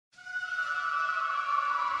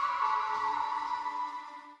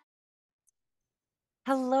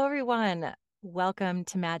Hello, everyone. Welcome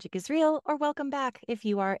to Magic is Real, or welcome back if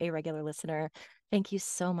you are a regular listener. Thank you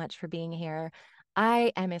so much for being here.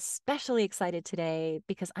 I am especially excited today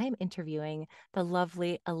because I am interviewing the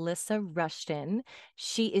lovely Alysa Rushton.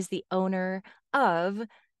 She is the owner of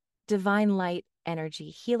Divine Light Energy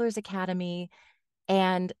Healers Academy,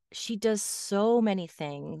 and she does so many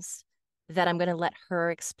things that I'm going to let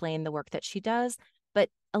her explain the work that she does. But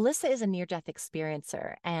Alyssa is a near-death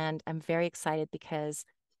experiencer, and I'm very excited because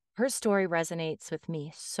her story resonates with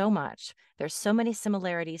me so much. There's so many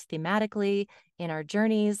similarities thematically in our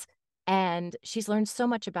journeys, and she's learned so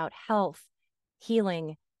much about health,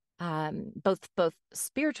 healing, both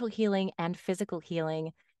spiritual healing and physical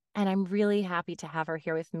healing. And I'm really happy to have her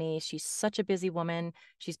here with me. She's such a busy woman.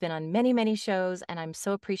 She's been on many, many shows, and I'm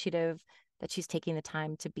so appreciative that she's taking the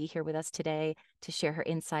time to be here with us today to share her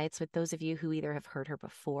insights with those of you who either have heard her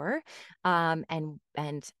before,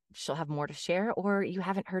 and she'll have more to share, or you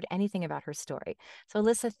haven't heard anything about her story. So,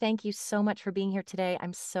 Alyssa, thank you so much for being here today.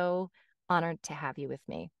 I'm so honored to have you with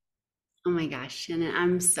me. Oh my gosh, Shannon,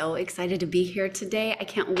 I'm so excited to be here today. I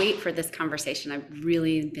can't wait for this conversation. I've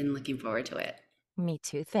really been looking forward to it. Me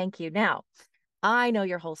too. Thank you. Now, I know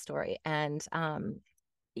your whole story, and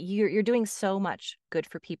you're doing so much good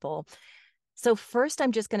for people. So first,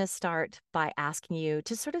 I'm just going to start by asking you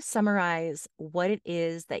to sort of summarize what it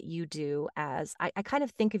is that you do as I kind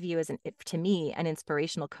of think of you as to me, an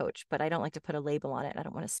inspirational coach, but I don't like to put a label on it. I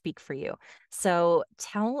don't want to speak for you. So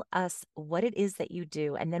tell us what it is that you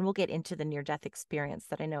do, and then we'll get into the near-death experience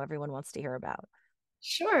that I know everyone wants to hear about.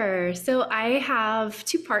 Sure. So I have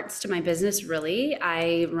two parts to my business, really.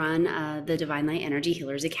 I run the Divine Light Energy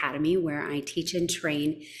Healers Academy, where I teach and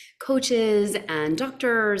train coaches and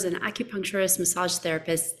doctors and acupuncturists, massage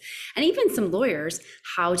therapists, and even some lawyers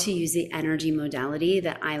how to use the energy modality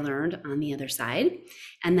that I learned on the other side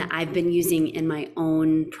and that I've been using in my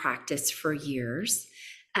own practice for years.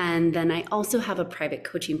 And then I also have a private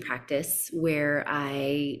coaching practice where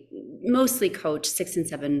I mostly coach 6 and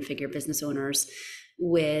 7 figure business owners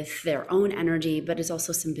with their own energy, but is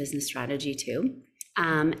also some business strategy too.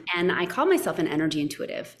 And I call myself an energy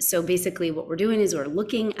intuitive. So basically, what we're doing is we're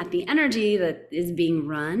looking at the energy that is being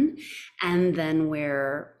run, and then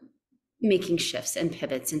we're making shifts and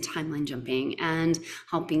pivots and timeline jumping and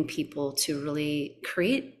helping people to really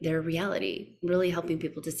create their reality, really helping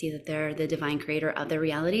people to see that they're the divine creator of their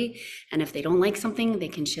reality. And if they don't like something, they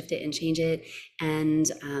can shift it and change it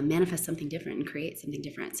and manifest something different and create something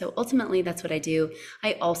different. So ultimately, that's what I do.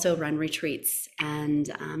 I also run retreats and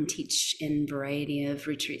teach in a variety of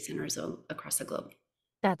retreat centers across the globe.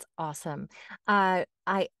 That's awesome. I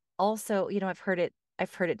also, I've heard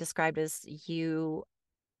it described as you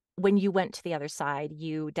when you went to the other side,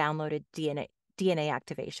 you downloaded DNA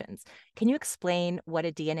activations. Can you explain what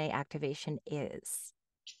a DNA activation is?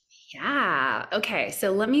 Yeah. Okay.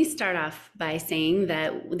 So let me start off by saying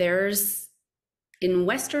that in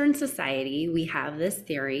Western society, we have this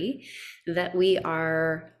theory that we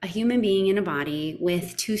are a human being in a body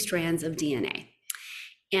with two strands of DNA.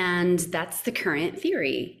 And that's the current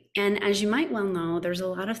theory. And as you might well know, there's a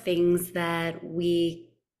lot of things that we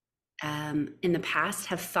in the past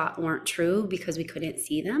have thought weren't true because we couldn't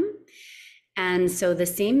see them. And so the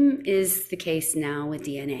same is the case now with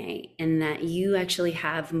DNA, in that you actually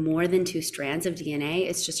have more than two strands of DNA.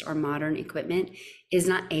 It's just our modern equipment is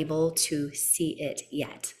not able to see it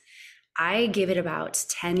yet. I give it about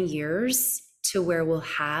 10 years to where we'll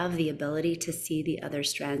have the ability to see the other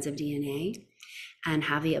strands of DNA and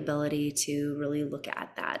have the ability to really look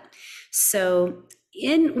at that. So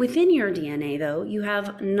within your DNA, though, you have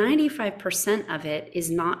 95% of it is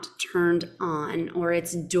not turned on, or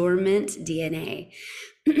it's dormant DNA.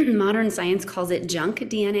 Modern science calls it junk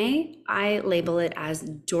DNA. I label it as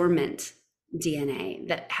dormant DNA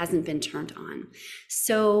that hasn't been turned on.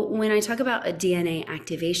 So when I talk about a DNA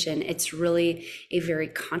activation, it's really a very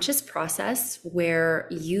conscious process where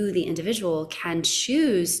you, the individual, can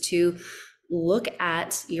choose to look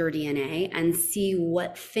at your DNA and see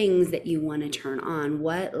what things that you want to turn on,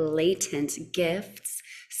 what latent gifts,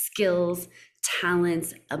 skills,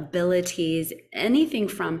 talents, abilities, anything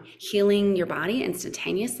from healing your body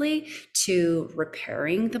instantaneously to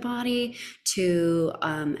repairing the body to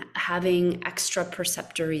having extra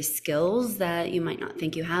perceptory skills that you might not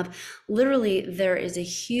think you have. Literally, there is a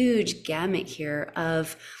huge gamut here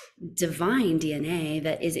of divine DNA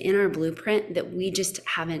that is in our blueprint that we just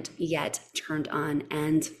haven't yet turned on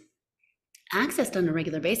and accessed on a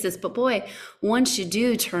regular basis. But boy, once you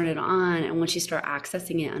do turn it on and once you start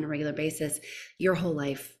accessing it on a regular basis, your whole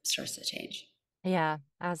life starts to change. Yeah,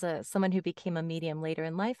 as a someone who became a medium later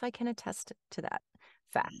in life, I can attest to that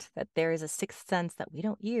fact that there is a sixth sense that we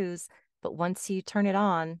don't use, but once you turn it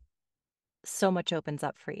on, so much opens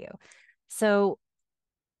up for you. So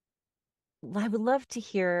I would love to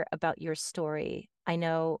hear about your story. I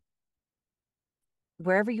know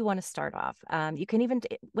wherever you want to start off, you can even,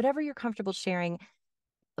 whatever you're comfortable sharing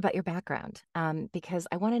about your background, because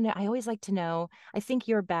I want to know, I always like to know, I think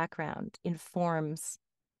your background informs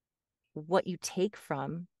what you take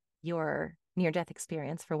from your near death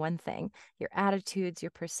experience, for one thing, your attitudes,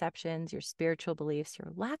 your perceptions, your spiritual beliefs,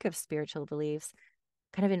 your lack of spiritual beliefs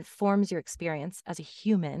kind of informs your experience as a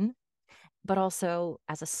human, but also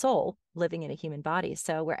as a soul living in a human body.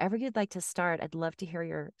 So, wherever you'd like to start, I'd love to hear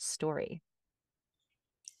your story.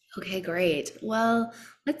 Okay, great. Well,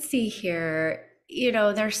 let's see here. You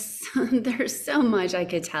know, there's there's so much I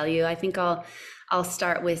could tell you. I think I'll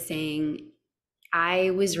start with saying I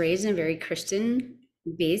was raised in a very Christian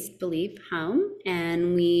based belief home,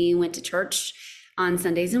 and we went to church on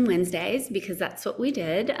Sundays and Wednesdays because that's what we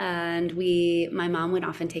did. And my mom would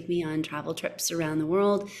often take me on travel trips around the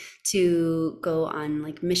world to go on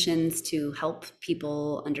like missions to help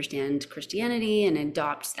people understand Christianity and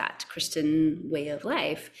adopt that Christian way of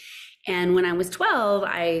life. And when I was 12,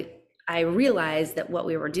 I realized that what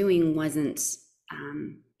we were doing wasn't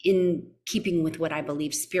in keeping with what I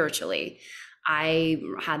believed spiritually. I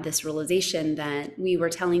had this realization that we were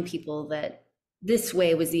telling people that this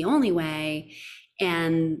way was the only way,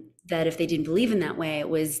 and that if they didn't believe in that way, it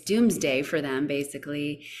was doomsday for them,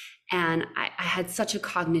 basically. And I had such a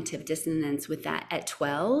cognitive dissonance with that at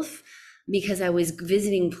 12 because I was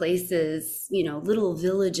visiting places, you know, little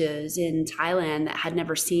villages in Thailand that had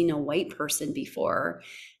never seen a white person before.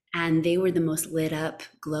 And they were the most lit up,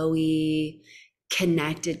 glowy,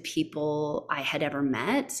 connected people I had ever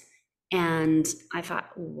met. And I thought,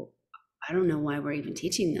 well, I don't know why we're even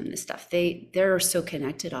teaching them this stuff. They're so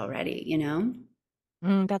connected already, you know?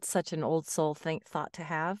 That's such an old soul thought to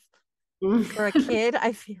have for a kid.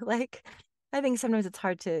 I feel like I think sometimes it's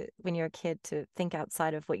hard to, when you're a kid, to think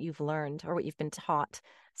outside of what you've learned or what you've been taught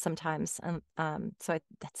sometimes. That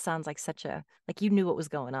sounds like such a, like you knew what was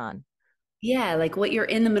going on. Yeah, like what you're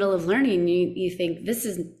in the middle of learning, you think this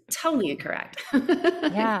is totally incorrect.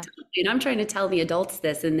 Yeah. And I'm trying to tell the adults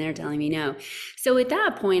this, and they're telling me no. So at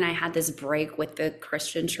that point, I had this break with the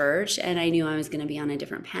Christian church, and I knew I was going to be on a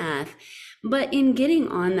different path. But in getting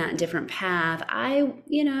on that different path, I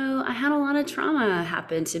had a lot of trauma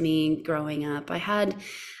happen to me growing up. I had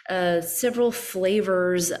several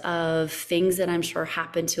flavors of things that I'm sure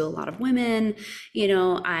happened to a lot of women. You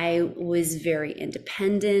know, I was very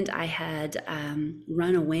independent. I had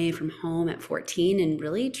run away from home at 14 and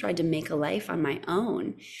really tried to make a life on my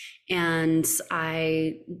own. And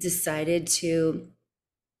I decided to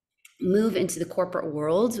move into the corporate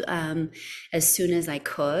world as soon as I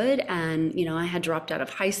could. And, you know, I had dropped out of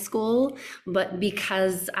high school, but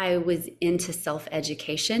because I was into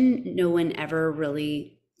self-education, no one ever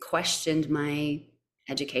really questioned my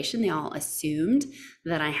education. They all assumed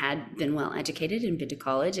that I had been well educated and been to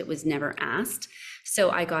college. It was never asked. So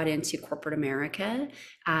I got into corporate America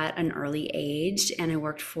at an early age, and I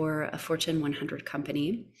worked for a Fortune 100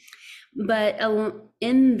 company. But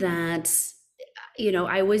in that, you know,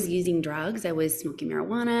 I was using drugs. I was smoking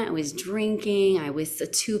marijuana. I was drinking. I was a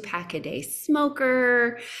 2 pack a day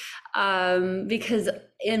smoker. Because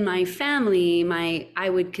in my family, I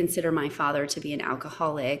would consider my father to be an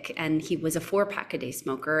alcoholic, and he was a 4 pack a day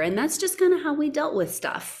smoker. And that's just kind of how we dealt with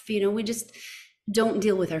stuff. You know, we just don't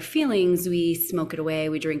deal with our feelings. We smoke it away,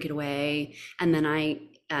 we drink it away. And then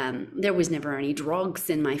there was never any drugs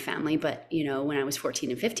in my family, but you know, when I was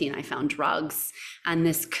 14 and 15, I found drugs and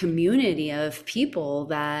this community of people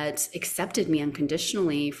that accepted me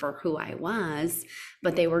unconditionally for who I was,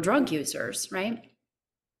 but they were drug users, right?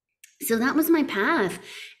 So that was my path.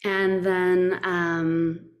 And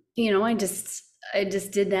then, you know, I just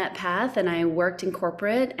did that path, and I worked in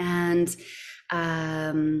corporate, and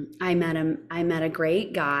I met a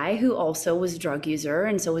great guy who also was a drug user,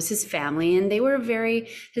 and so was his family. And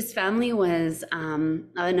his family was an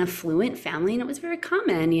affluent family, and it was very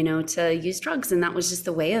common, you know, to use drugs, and that was just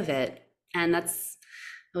the way of it. And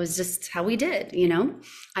it was just how we did, you know.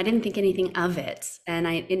 I didn't think anything of it, and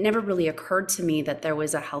it never really occurred to me that there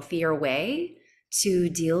was a healthier way to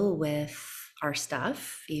deal with our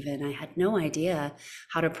stuff. Even I had no idea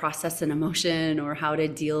how to process an emotion or how to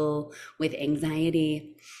deal with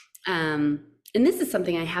anxiety. And this is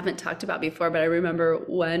something I haven't talked about before, but I remember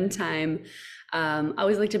one time, I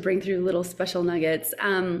always like to bring through little special nuggets.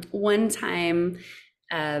 One time,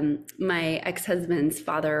 my ex-husband's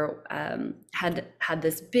father had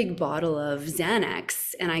this big bottle of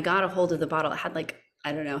Xanax, and I got a hold of the bottle. It had like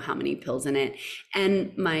I don't know how many pills in it.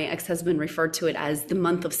 And my ex-husband referred to it as the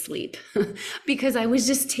month of sleep because I was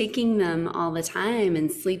just taking them all the time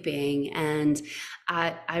and sleeping. And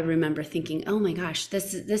I remember thinking, oh my gosh,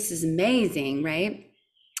 this is amazing, right?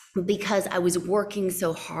 Because I was working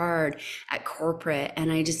so hard at corporate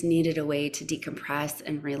and I just needed a way to decompress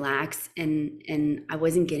and relax, and I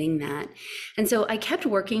wasn't getting that. And so I kept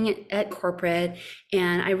working at corporate,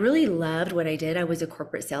 and I really loved what I did. I was a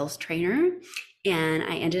corporate sales trainer, and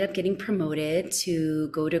I ended up getting promoted to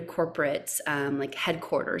go to corporate like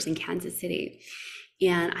headquarters in Kansas City.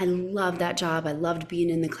 And I loved that job. I loved being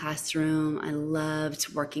in the classroom. I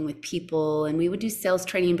loved working with people. And we would do sales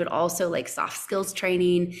training, but also like soft skills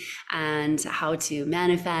training and how to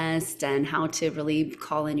manifest and how to really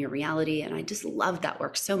call in your reality. And I just loved that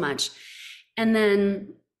work so much. And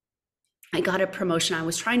then I got a promotion. I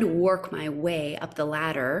was trying to work my way up the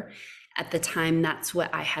ladder. At the time, that's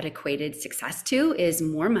what I had equated success to, is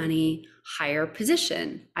more money, higher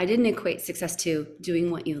position. I didn't equate success to doing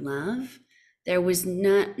what you love. There was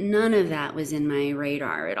none of that was in my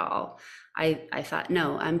radar at all. I thought,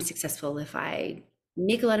 no, I'm successful if I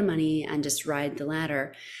make a lot of money and just ride the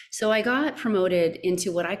ladder. So I got promoted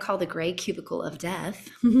into what I call the gray cubicle of death.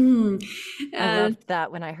 I And loved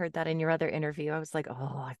that when I heard that in your other interview. I was like,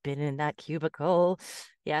 oh, I've been in that cubicle.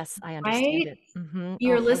 Yes, I understand right, it.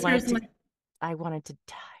 your Oh, listeners might, I wanted to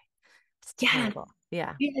die. It's yeah, terrible.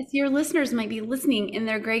 Yeah, yes, your listeners might be listening in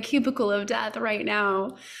their gray cubicle of death right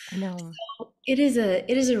now. I know. It is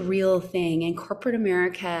a real thing, and corporate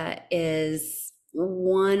America is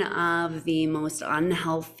one of the most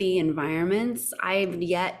unhealthy environments. I've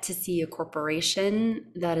yet to see a corporation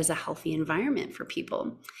that is a healthy environment for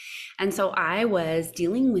people. And so I was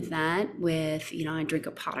dealing with that with, I drink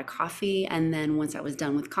a pot of coffee, and then once I was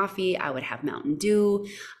done with coffee, I would have Mountain Dew.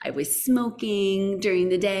 I was smoking during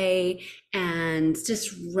the day and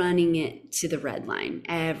just running it to the red line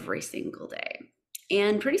every single day.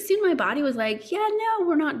 And pretty soon my body was like, yeah, no,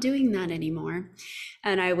 we're not doing that anymore.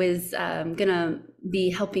 And I was going to be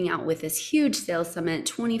helping out with this huge sales summit,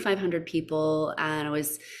 2,500 people. And I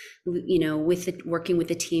was, working with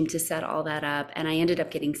the team to set all that up. And I ended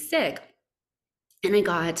up getting sick, and I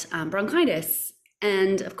got bronchitis.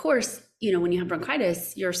 And of course, when you have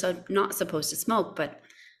bronchitis, you're not supposed to smoke, but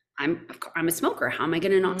I'm a smoker. How am I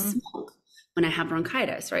going to not Mhm. smoke when I have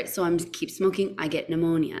bronchitis, right? So I'm keep smoking, I get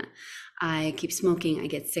pneumonia. I keep smoking, I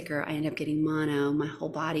get sicker, I end up getting mono, my whole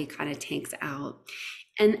body kind of tanks out.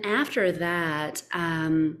 And after that,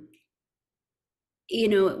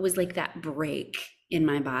 it was like that break in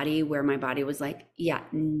my body where my body was like, yeah,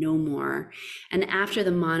 no more. And after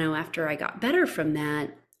the mono, after I got better from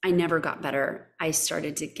that, I never got better. I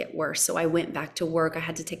started to get worse. So I went back to work. I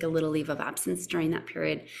had to take a little leave of absence during that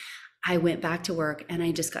period. I went back to work, and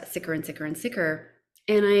I just got sicker and sicker and sicker.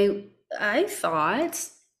 And I thought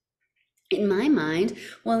in my mind,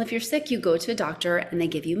 well, if you're sick, you go to a doctor and they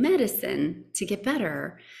give you medicine to get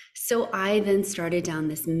better. So I then started down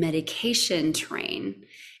this medication train.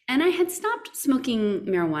 And I had stopped smoking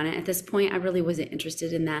marijuana at this point. I really wasn't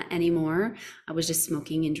interested in that anymore. I was just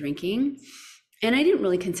smoking and drinking. And I didn't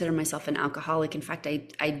really consider myself an alcoholic. In fact,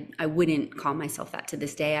 I wouldn't call myself that to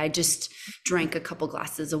this day. I just drank a couple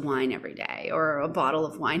glasses of wine every day, or a bottle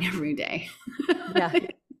of wine every day. Yeah.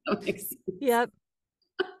 That makes sense. Yep.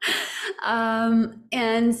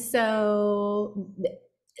 And so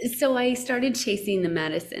I started chasing the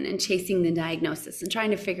medicine and chasing the diagnosis and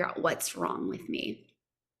trying to figure out what's wrong with me.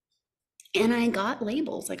 And I got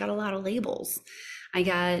labels. I got a lot of labels. I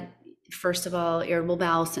got, first of all, irritable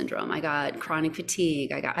bowel syndrome. I got chronic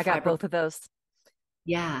fatigue. I got I got fibro. both of those.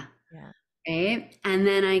 Yeah. Yeah. Right. And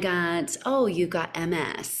then I got, oh, you've got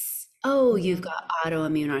MS. Oh, you've Hmm. got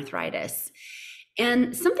autoimmune arthritis.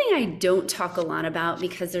 And something I don't talk a lot about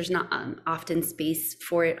because there's not often space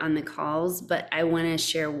for it on the calls, but I want to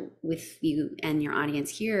share with you and your audience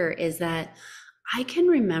here is that I can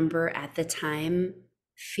remember at the time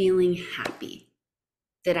feeling happy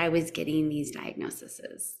that I was getting these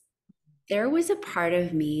diagnoses. There was a part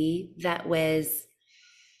of me that was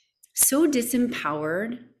so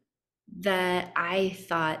disempowered that I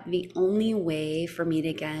thought the only way for me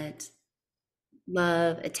to get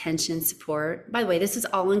love, attention, support. By the way, this is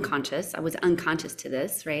all unconscious. I was unconscious to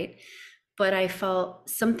this, right? But I felt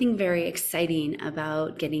something very exciting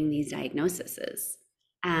about getting these diagnoses.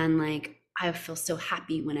 And like, I feel so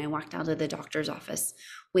happy when I walked out of the doctor's office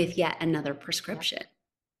with yet another Yep. prescription.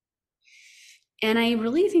 And I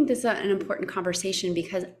really think this is an important conversation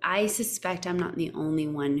because I suspect I'm not the only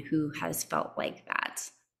one who has felt like that.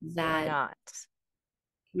 You're That not.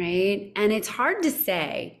 right? And it's hard to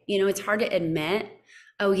say, it's hard to admit,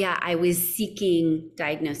 Oh, yeah, I was seeking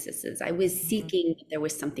diagnoses. I was Mhm. seeking if there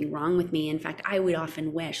was something wrong with me. In fact, I would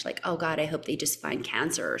often wish, like, oh God, I hope they just find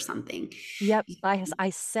cancer or something. Yep, I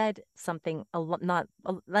said something not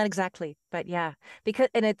exactly, but yeah, because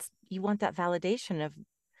and it's you want that validation of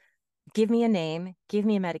give me a name, give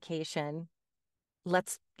me a medication,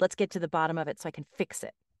 let's get to the bottom of it so I can fix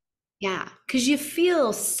it. Yeah, because you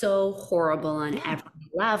feel so horrible on Yeah. every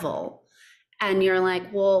level. And you're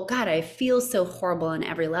like, well, God, I feel so horrible on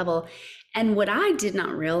every level. And what I did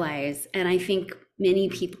not realize, and I think many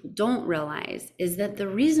people don't realize, is that the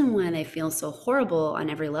reason why they feel so horrible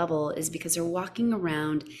on every level is because they're walking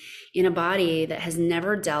around in a body that has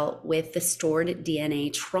never dealt with the stored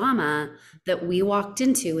DNA trauma that we walked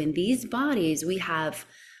into. In these bodies, we have,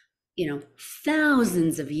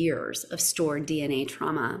 thousands of years of stored DNA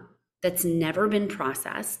trauma that's never been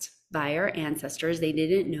processed by our ancestors. They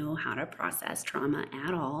didn't know how to process trauma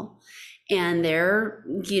at all. And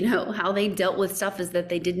how they dealt with stuff is that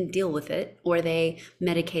they didn't deal with it, or they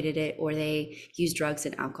medicated it, or they used drugs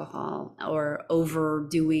and alcohol, or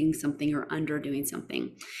overdoing something or underdoing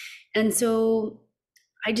something. And so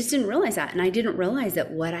I just didn't realize that. And I didn't realize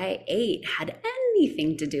that what I ate had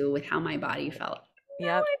anything to do with how my body felt.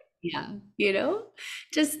 Yep. Yeah,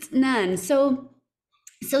 just none.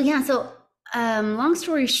 Long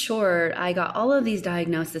story short, I got all of these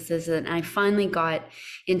diagnoses, and I finally got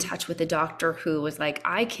in touch with a doctor who was like,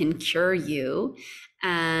 I can cure you,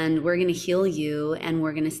 and we're going to heal you, and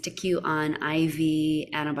we're going to stick you on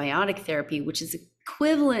IV antibiotic therapy, which is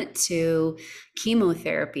equivalent to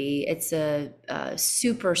chemotherapy. It's a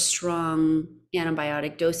super strong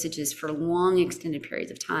antibiotic dosages for long extended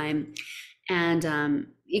periods of time. And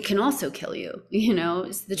it can also kill you, the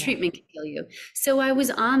Yeah. treatment can kill you. So I was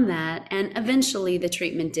on that, and eventually the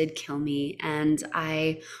treatment did kill me. And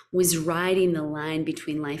I was riding the line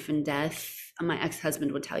between life and death. My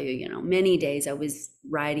ex-husband would tell you, many days I was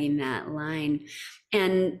riding that line.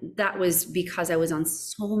 And that was because I was on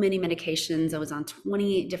so many medications. I was on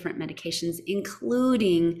 28 different medications,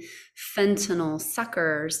 including fentanyl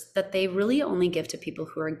suckers that they really only give to people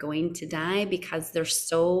who are going to die because they're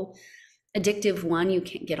so addictive. One, you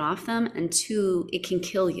can't get off them, and two, it can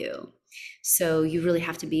kill you. So you really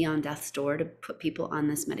have to be on death's door to put people on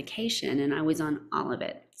this medication. And I was on all of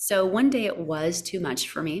it. So one day it was too much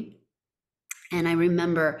for me. And I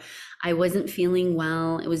remember I wasn't feeling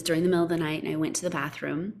well. It was during the middle of the night, and I went to the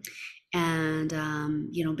bathroom. And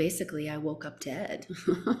basically I woke up dead.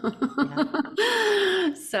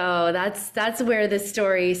 Yeah. So that's where the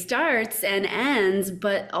story starts and ends.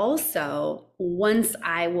 But also, once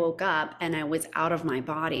I woke up and I was out of my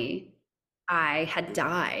body, I had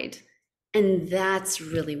died. And that's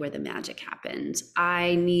really where the magic happened.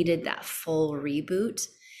 I needed that full reboot.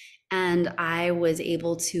 And I was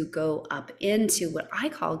able to go up into what I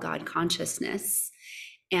call God consciousness.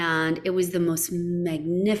 And it was the most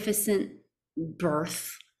magnificent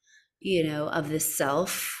birth, of the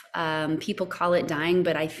self. People call it dying,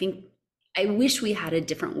 but I wish we had a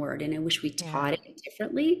different word, and I wish we Yeah. taught it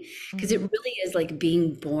differently, because it Hmm. really is like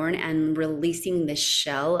being born and releasing the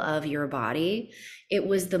shell of your body. It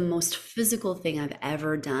was the most physical thing I've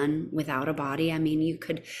ever done without a body. I mean, you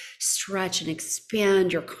could stretch and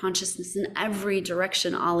expand your consciousness in every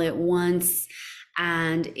direction all at once.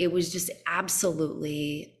 And it was just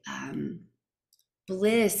absolutely,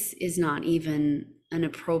 bliss is not even an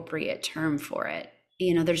appropriate term for it.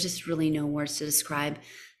 There's just really no words to describe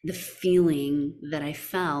the feeling that I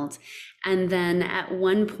felt. And then at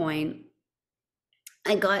one point,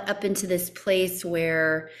 I got up into this place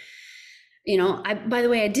where, by the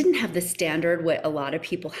way, I didn't have the standard what a lot of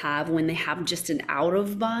people have when they have just an out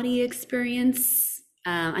of body experience.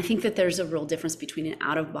 I think that there's a real difference between an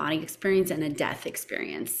out of body experience and a death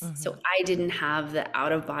experience. So Hmm. I didn't have the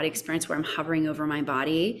out of body experience where I'm hovering over my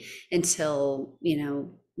body until,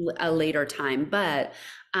 a later time. But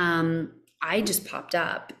I just popped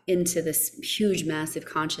up into this huge, massive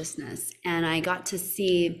consciousness. And I got to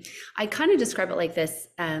see, I kind of describe it like this.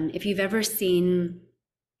 If you've ever seen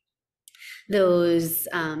those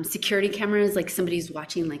security cameras, like somebody's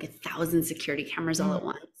watching like 1,000 security cameras all at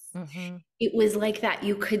once. Mm-hmm. It was like that.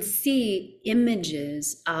 You could see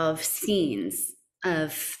images of scenes,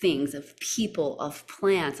 of things, of people, of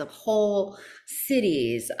plants, of whole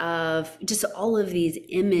cities, of just all of these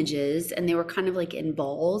images. And they were kind of like in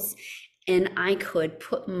balls. And I could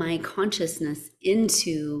put my consciousness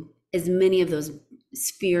into as many of those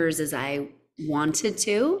spheres as I wanted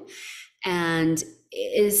to. And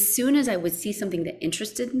as soon as I would see something that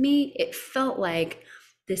interested me, it felt like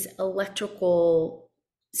this electrical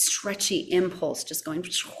stretchy impulse just going,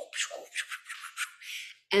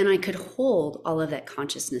 and I could hold all of that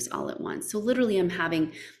consciousness all at once. So literally, I'm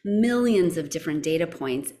having millions of different data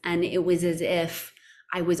points, and it was as if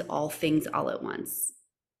I was all things all at once.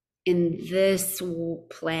 In this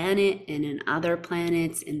planet and in other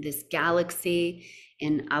planets, in this galaxy,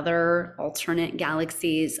 in other alternate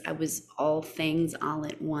galaxies, I was all things all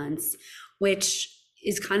at once, which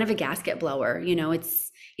is kind of a gasket blower.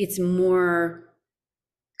 It's more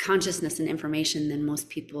consciousness and information than most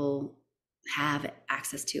people have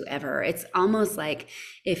access to ever. It's almost like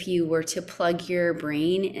if you were to plug your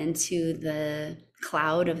brain into the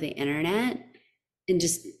cloud of the internet and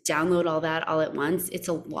just download all that all at once. It's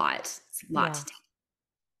a lot. It's a lot to Yeah. take.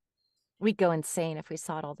 We'd go insane if we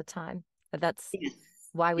saw it all the time. But that's Yes.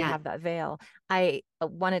 why we Yeah. have that veil. I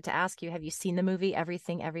wanted to ask you, have you seen the movie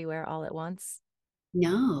Everything Everywhere All at Once?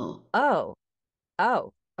 No, Oh,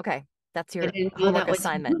 oh, okay. That's I your didn't know homework that was a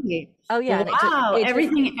assignment. movie. Oh yeah, and Wow.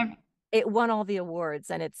 it won all the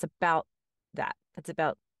awards, and it's about that. It's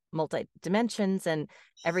about multi dimensions and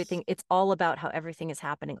everything. It's all about how everything is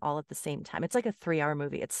happening all at the same time. It's like a 3 hour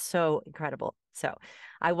movie. It's so incredible. So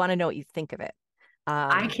I want to know what you think of it.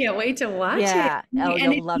 I Um, can't wait to watch it. yeah. Oh, And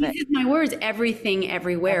you'll it love it. uses my words, everything,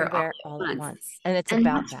 everywhere, all Everywhere all at at once. once. And it's And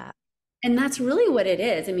about that's that. And that's really what it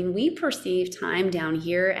is. I mean, we perceive time down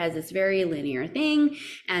here as this very linear thing,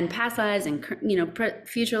 and past lives and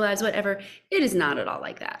future lives, whatever. It is not at all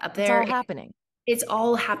like that. Up It's there, all happening. it's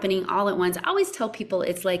all happening all at once. I always tell people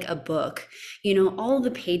it's like a book. All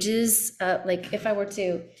the pages. Like if I were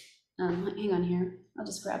to, hang on here, I'll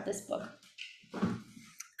just grab this book.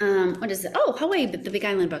 What is it? Oh, Hawaii, the Big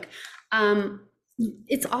Island book.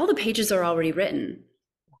 It's all the pages are already written.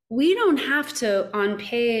 We don't have to, on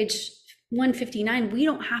page 159, we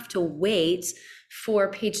don't have to wait for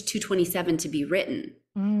page 227 to be written,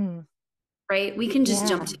 Mm, right? We can just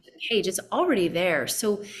jump yeah. to the page. It's already there.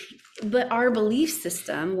 So, but our belief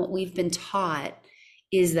system, what we've been taught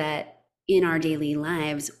is that in our daily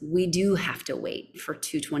lives, we do have to wait for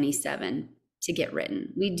 227 to get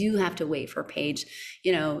written. We do have to wait for page,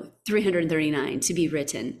 339 to be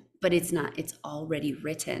written, but it's not, it's already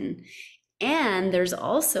written. And there's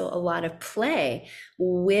also a lot of play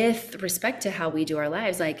with respect to how we do our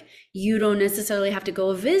lives. Like you don't necessarily have to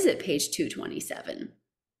go visit page 227.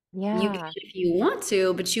 You can Yeah. if you want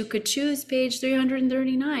to, but you could choose page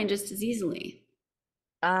 339 just as easily.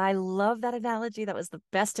 I love that analogy. That was the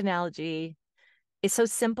best analogy. It's so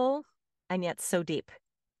simple and yet so deep.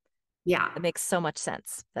 Yeah. That makes so much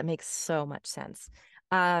sense. That makes so much sense.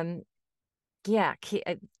 Um, yeah,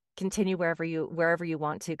 continue wherever you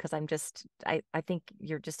want to, because I think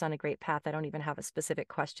you're just on a great path. I don't even have a specific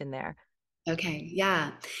question there. Okay.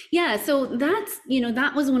 Yeah. Yeah. So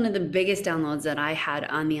that was one of the biggest downloads that I had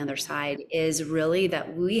on the other side is really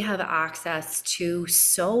that we have access to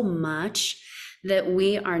so much that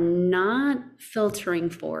we are not filtering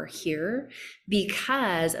for here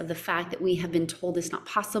because of the fact that we have been told it's not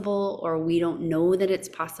possible or we don't know that it's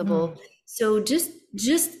possible. Mm, So just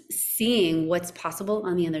seeing what's possible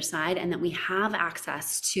on the other side and that we have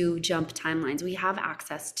access to jump timelines. We have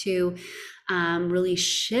access to really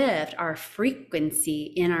shift our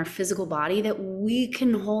frequency in our physical body, that we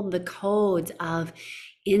can hold the codes of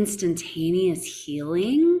instantaneous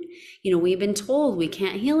healing. We've been told we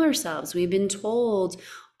can't heal ourselves. We've been told,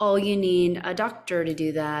 oh, you need a doctor to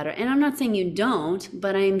do that. And I'm not saying you don't,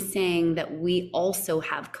 but I'm saying that we also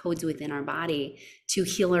have codes within our body to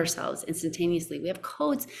heal ourselves instantaneously. We have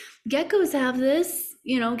codes. Geckos have this.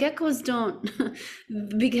 Geckos don't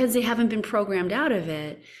because they haven't been programmed out of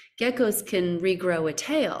it. Geckos can regrow a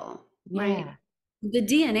tail, right? yeah. The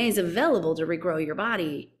DNA is available to regrow your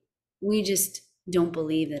body. We just don't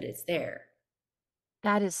believe that it's there.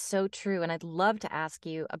 That is so true. And I'd love to ask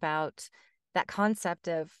you about that concept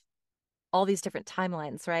of all these different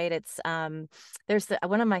timelines, right? It's there's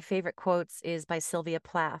one of my favorite quotes is by Sylvia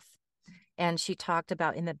Plath, and she talked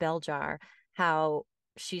about in the bell jar how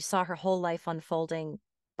she saw her whole life unfolding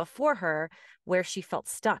before her, where she felt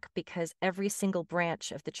stuck because every single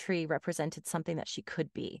branch of the tree represented something that she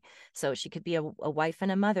could be. So she could be a wife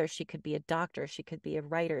and a mother, she could be a doctor, she could be a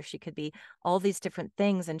writer, she could be all these different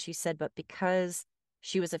things. And she said, but because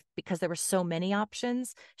there were so many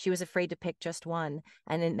options, she was afraid to pick just one.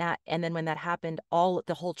 And then when that happened,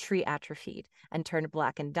 the whole tree atrophied and turned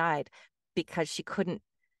black and died because she couldn't,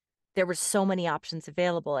 there were so many options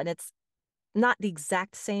available. And it's not the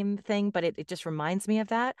exact same thing, but it just reminds me of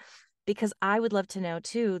that, because I would love to know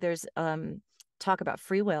too. There's talk about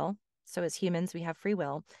free will. So as humans, we have free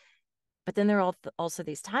will, but then there are also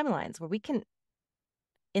these timelines where we can,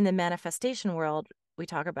 in the manifestation world, we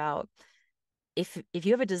talk about if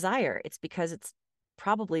you have a desire, it's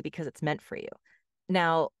probably because it's meant for you.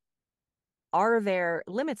 Now, are there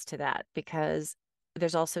limits to that? Because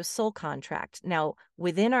there's also soul contract. Now,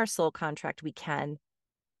 within our soul contract, we can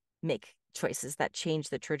make choices that change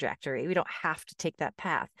the trajectory. We don't have to take that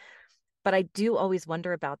path. But I do always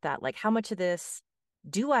wonder about that. Like, how much of this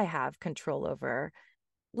do I have control over?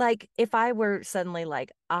 Like, if I were suddenly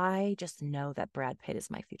like, I just know that Brad Pitt is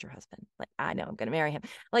my future husband. Like, I know I'm going to marry him.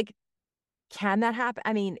 Like, can that happen?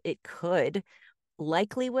 I mean, it could.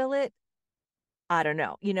 Likely will it? I don't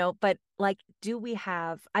know, but like, do we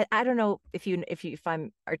have, I don't know if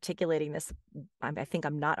I'm articulating this, I think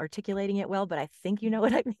I'm not articulating it well, but I think you know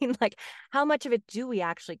what I mean. Like, how much of it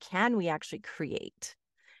can we actually create?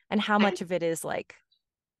 And how I, much of it is like,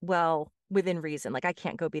 well, within reason? Like, I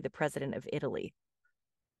can't go be the president of Italy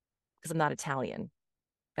because I'm not Italian.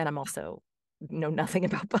 And I'm also know nothing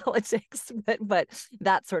about politics, but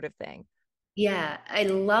that sort of thing. yeah, I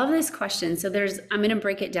love this question. So I'm going to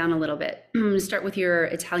break it down a little bit. I'm going to start with your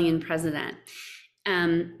Italian president.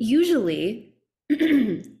 Usually,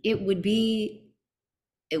 it would be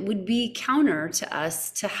counter to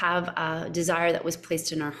us to have a desire that was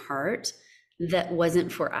placed in our heart that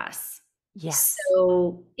wasn't for us. Yes.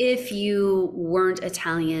 So if you weren't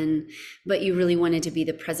Italian, but you really wanted to be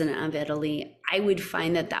the president of Italy, I would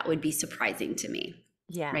find that that would be surprising to me,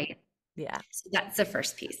 Yeah. right? Yeah. So that's the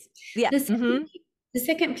first piece. Yeah. The second, Mm-hmm. the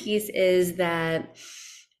second piece is that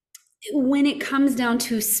when it comes down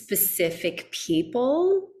to specific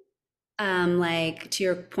people, like to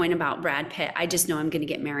your point about Brad Pitt, I just know I'm going to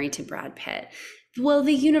get married to Brad Pitt. Well,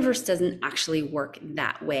 the universe doesn't actually work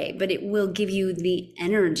that way, but it will give you the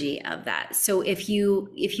energy of that. So if you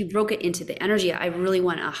broke it into the energy, I really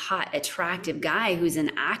want a hot, attractive guy who's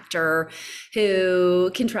an actor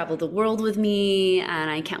who can travel the world with me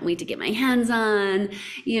and I can't wait to get my hands on,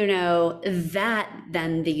 that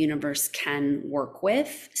then the universe can work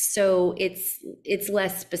with. So it's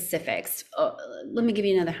less specifics. Let me give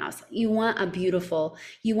you another house. You want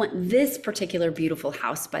this particular beautiful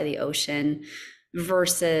house by the ocean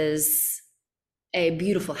versus a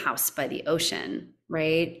beautiful house by the ocean,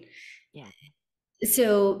 right? Yeah.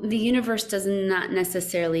 So the universe does not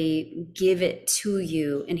necessarily give it to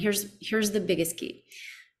you. And here's the biggest key.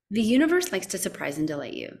 The universe likes to surprise and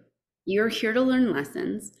delight you. You're here to learn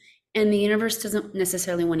lessons, and the universe doesn't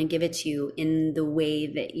necessarily want to give it to you in the way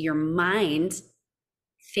that your mind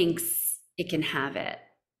thinks it can have it,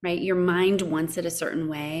 right? Your mind wants it a certain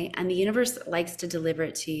way, and the universe likes to deliver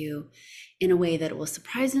it to you in a way that it will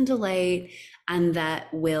surprise and delight, and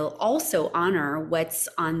that will also honor what's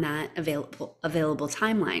on that available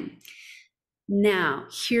timeline. Now,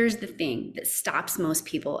 here's the thing that stops most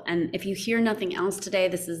people. And if you hear nothing else today,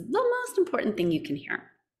 this is the most important thing you can hear.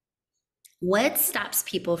 What stops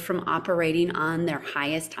people from operating on their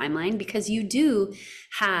highest timeline? Because you do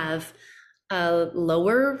have a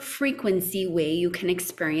lower frequency way you can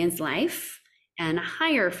experience life and a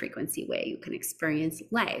higher frequency way you can experience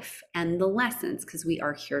life and the lessons, because we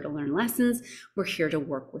are here to learn lessons. We're here to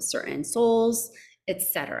work with certain souls,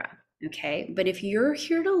 etc. Okay. But if you're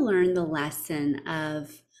here to learn the lesson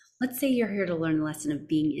of, let's say you're here to learn the lesson of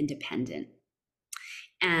being independent,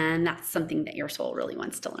 and that's something that your soul really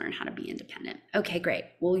wants to learn, how to be independent. Okay, great.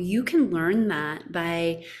 Well, you can learn that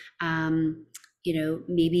by,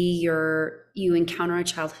 maybe you encounter a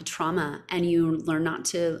childhood trauma and you learn not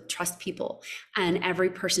to trust people. And every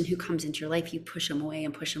person who comes into your life, you push them away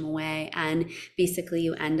and push them away. And basically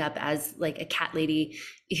you end up as like a cat lady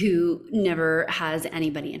who never has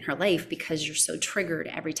anybody in her life because you're so triggered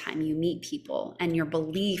every time you meet people. And your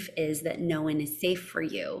belief is that no one is safe for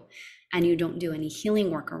you, and you don't do any healing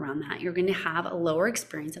work around that, you're going to have a lower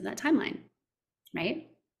experience of that timeline, right?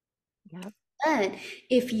 Yeah. But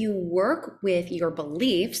if you work with your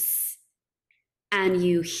beliefs and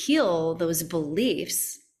you heal those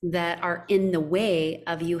beliefs that are in the way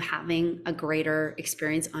of you having a greater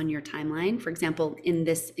experience on your timeline. For example, in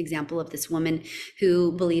this example of this woman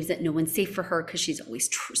who believes that no one's safe for her because she's always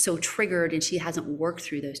so triggered and she hasn't worked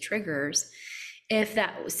through those triggers. If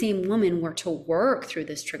that same woman were to work through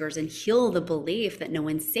those triggers and heal the belief that no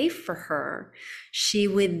one's safe for her, she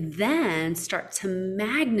would then start to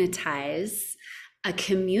magnetize a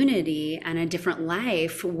community and a different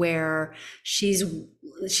life where she's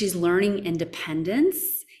learning independence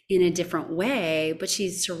in a different way, but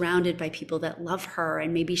she's surrounded by people that love her.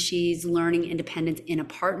 And maybe she's learning independence in a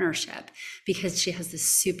partnership because she has this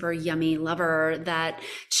super yummy lover that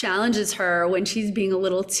challenges her when she's being a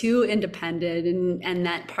little too independent. And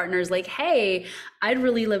that partner's like, hey, I'd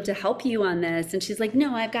really love to help you on this. And she's like,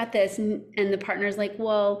 no, I've got this. And the partner's like,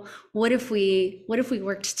 well, what if we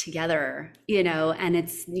worked together, and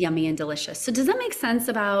it's yummy and delicious. So does that make sense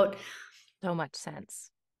about so much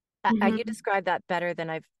sense. You Mhm. describe that better than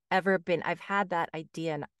I've ever been. I've had that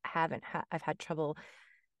idea and I've had trouble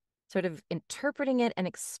sort of interpreting it and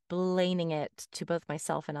explaining it to both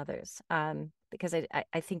myself and others. Because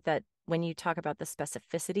I think that when you talk about the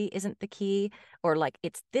specificity isn't the key, or like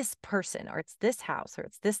it's this person, or it's this house, or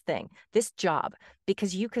it's this thing, this job,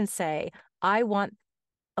 because you can say, I want,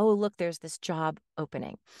 oh, look, there's this job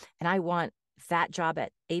opening, and I want that job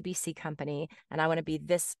at ABC company, and I want to be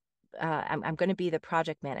this. I'm going to be the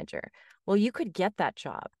project manager. Well, you could get that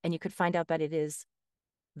job and you could find out that it is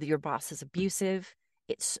your boss is abusive,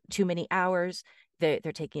 it's too many hours, they're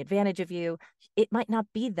taking advantage of you. It might not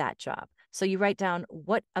be that job. So you write down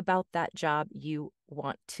what about that job you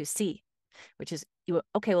want to see, which is you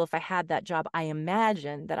okay, well, if I had that job, I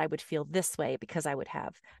imagine that I would feel this way because I would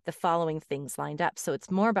have the following things lined up. So it's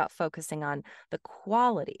more about focusing on the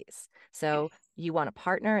qualities. So you want a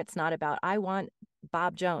partner, it's not about I want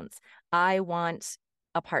Bob Jones. I want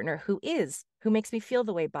a partner who makes me feel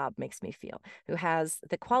the way Bob makes me feel, who has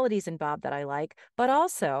the qualities in Bob that I like, but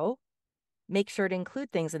also make sure to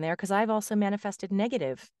include things in there because I've also manifested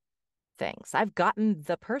negative things. I've gotten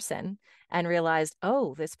the person and realized,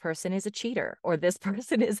 oh, this person is a cheater, or this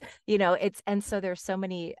person is, it's, and so there's so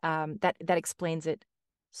many that explains it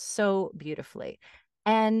so beautifully.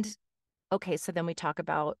 And okay, so then we talk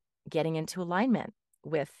about getting into alignment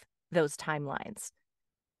with those timelines.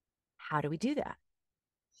 How do we do that?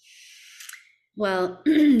 Well,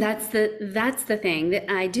 that's the thing that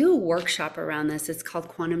I do a workshop around this. It's called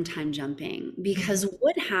quantum time jumping Mhm. because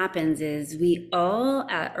what happens is we all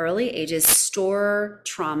at early ages store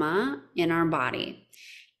trauma in our body.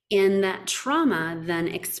 And that trauma then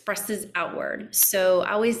expresses outward. So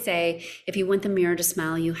I always say, if you want the mirror to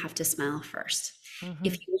smile, you have to smile first.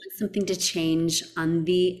 If Mhm. you want something to change on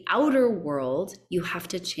the outer world, you have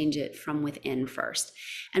to change it from within first.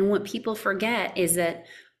 And what people forget is that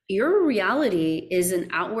your reality is an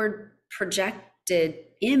outward projected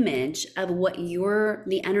image of what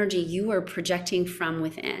the energy you are projecting from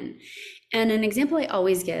within. And an example I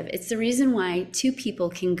always give, it's the reason why two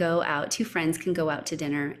friends can go out to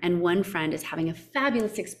dinner, and one friend is having a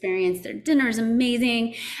fabulous experience. Their dinner is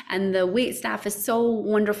amazing, and the wait staff is so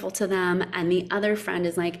wonderful to them. And the other friend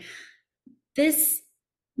is like, this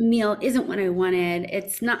meal isn't what I wanted.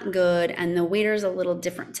 It's not good. And the waiter's a little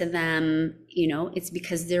different to them. It's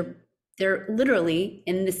because they're literally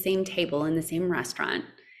in the same table in the same restaurant,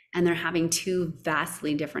 and they're having two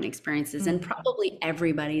vastly different experiences. And Mhm. probably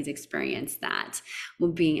everybody's experienced that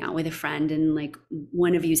with being out with a friend, and like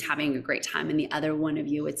one of you's having a great time and the other one of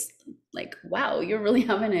you, it's like, wow, you're really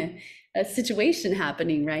having a situation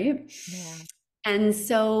happening, right? Yeah. And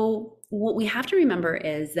so, what we have to remember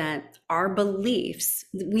is that our beliefs,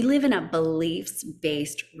 we live in a beliefs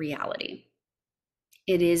based reality.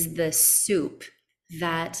 It is the soup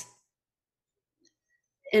that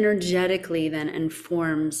energetically then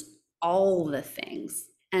informs all the things.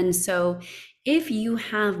 And so, if you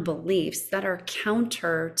have beliefs that are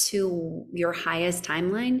counter to your highest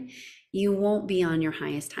timeline, you won't be on your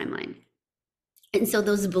highest timeline. And so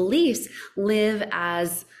those beliefs live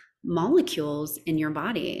as molecules in your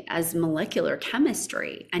body, as molecular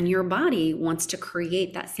chemistry. And your body wants to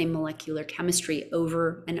create that same molecular chemistry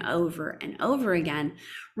over and over and over again,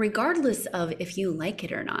 regardless of if you like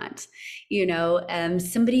it or not.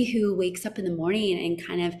 Somebody who wakes up in the morning and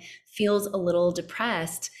kind of feels a little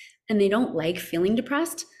depressed and they don't like feeling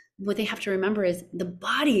depressed, what they have to remember is the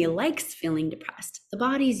body likes feeling depressed. The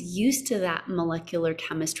body's used to that molecular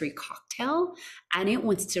chemistry cocktail, and it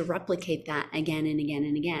wants to replicate that again and again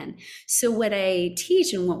and again. So what I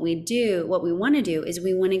teach and what we want to do is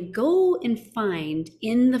we want to go and find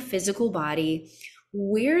in the physical body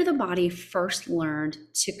where the body first learned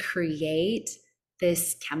to create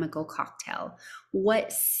this chemical cocktail.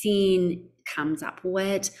 What scene comes up?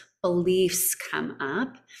 What beliefs come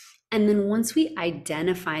up? And then once we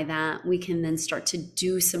identify that, we can then start to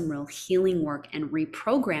do some real healing work and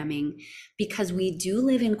reprogramming, because we do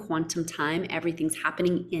live in quantum time. Everything's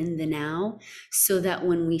happening in the now. So that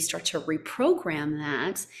when we start to reprogram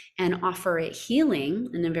that and offer it healing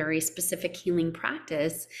in a very specific healing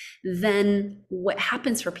practice, then what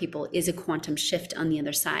happens for people is a quantum shift on the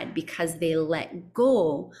other side, because they let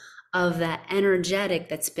go of that energetic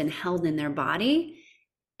that's been held in their body.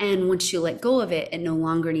 And once you let go of it, it no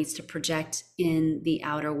longer needs to project in the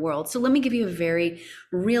outer world. So let me give you a very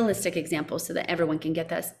realistic example so that everyone can get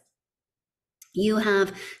this. You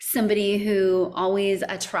have somebody who always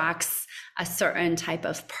attracts a certain type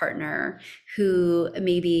of partner who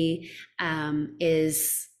maybe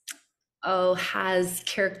has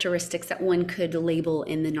characteristics that one could label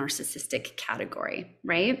in the narcissistic category,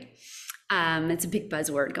 right? It's a big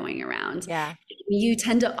buzzword going around. Yeah. You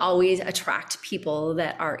tend to always attract people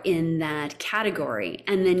that are in that category.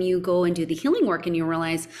 And then you go and do the healing work and you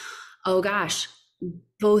realize, oh gosh,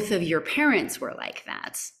 both of your parents were like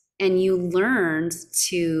that. And you learned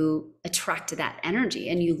to attract that energy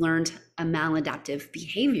and you learned a maladaptive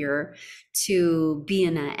behavior to be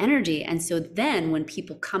in that energy. And so then when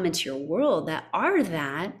people come into your world that are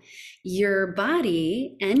that, your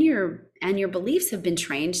body and your beliefs have been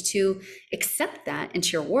trained to accept that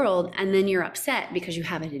into your world, and then you're upset because you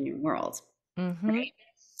have it in your world. Mm-hmm.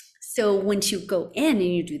 So once you go in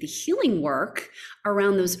and you do the healing work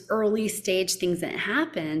around those early stage things that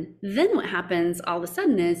happen, then what happens all of a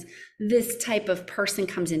sudden is this type of person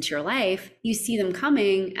comes into your life, you see them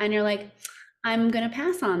coming and you're like, I'm going to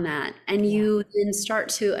pass on that. And Yeah. you then start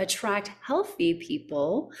to attract healthy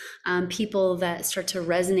people, people that start to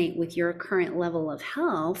resonate with your current level of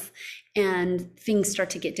health, and things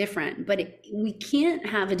start to get different. But we can't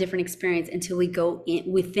have a different experience until we go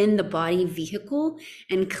in within the body vehicle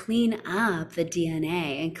and clean up the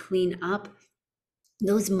DNA and clean up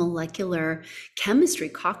those molecular chemistry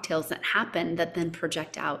cocktails that happen that then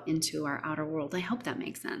project out into our outer world. I hope that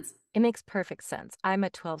makes sense. It makes perfect sense. I'm a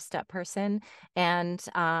 12-step person, and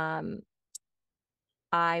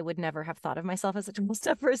I would never have thought of myself as a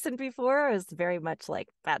 12-step person before. I was very much like,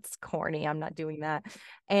 that's corny. I'm not doing that.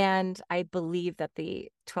 And I believe that the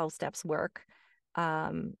 12 steps work.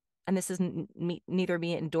 And this is neither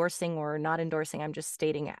me endorsing or not endorsing. I'm just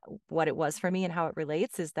stating what it was for me and how it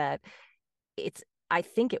relates is that it's, I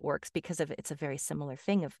think it works because of it's a very similar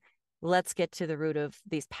thing of let's get to the root of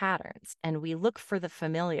these patterns and we look for the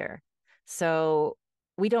familiar. So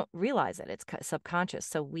we don't realize it. It's subconscious.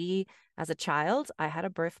 So we, as a child, I had a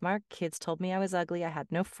birthmark. Kids told me I was ugly. I had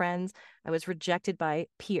no friends. I was rejected by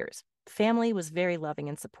peers. Family was very loving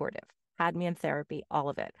and supportive, had me in therapy, all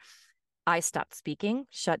of it. I stopped speaking,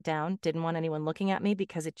 shut down, didn't want anyone looking at me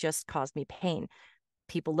because it just caused me pain.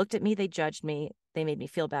 People looked at me, they judged me, they made me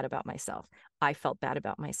feel bad about myself. I felt bad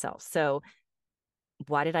about myself. So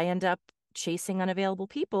why did I end up chasing unavailable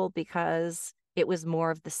people? Because it was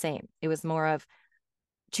more of the same. It was more of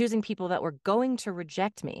choosing people that were going to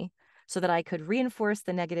reject me so that I could reinforce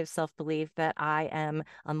the negative self-belief that I am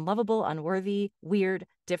unlovable, unworthy, weird,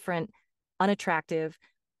 different, unattractive.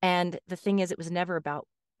 And the thing is, it was never about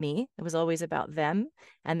me. It was always about them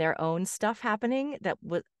and their own stuff happening that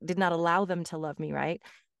did not allow them to love me, right?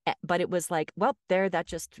 But it was like, well, there, that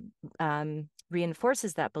just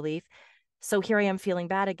reinforces that belief. So here I am feeling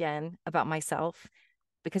bad again about myself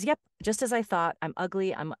because yep, just as I thought, I'm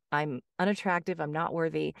ugly, I'm unattractive, I'm not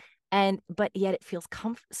worthy. And but yet it feels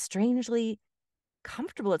strangely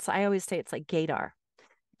comfortable. It's I always say it's like gaydar.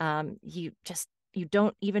 You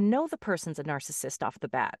don't even know the person's a narcissist off the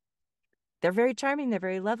bat. They're very charming, they're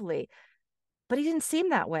very lovely, but he didn't seem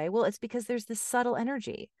that way. Well, it's because there's this subtle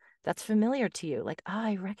energy that's familiar to you. Like, oh,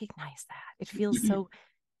 I recognize that. It feels so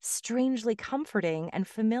strangely comforting and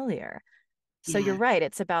familiar. So you're Yeah. right.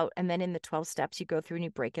 It's about, and then in the 12 steps, you go through and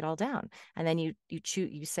you break it all down. And then you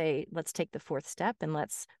choose, you say, let's take the fourth step and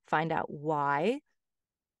let's find out why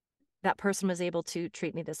that person was able to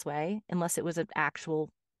treat me this way, unless it was an actual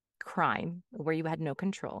crime where you had no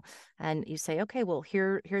control. And you say, okay, well,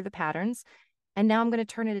 here are the patterns. And now I'm going to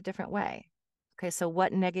turn it a different way. Okay, so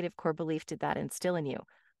what negative core belief did that instill in you?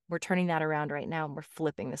 We're turning that around right now and we're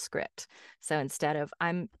flipping the script. So instead of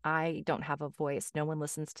I don't have a voice, no one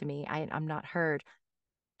listens to me, I'm not heard.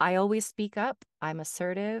 I always speak up. I'm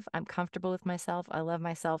assertive. I'm comfortable with myself. I love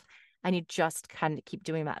myself. And you just kind of keep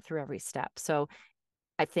doing that through every step. So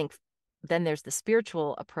I think then there's the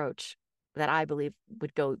spiritual approach that I believe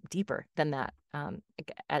would go deeper than that.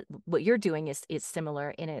 What you're doing is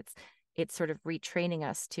similar in it's sort of retraining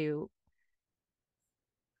us to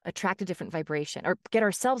attract a different vibration or get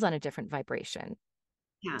ourselves on a different vibration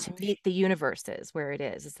Yeah. to meet the universes where it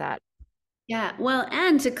is. Is that Yeah, well,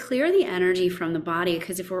 and to clear the energy from the body,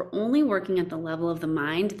 because if we're only working at the level of the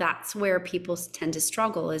mind, that's where people tend to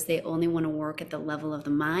struggle, is they only want to work at the level of the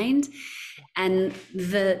mind, and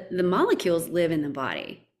the molecules live in the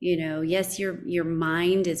body. You know, yes, your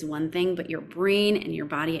mind is one thing, but your brain and your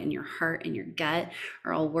body and your heart and your gut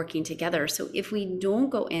are all working together. So if we don't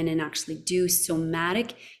go in and actually do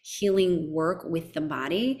somatic healing work with the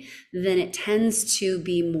body, then it tends to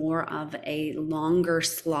be more of a longer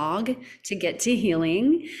slog to get to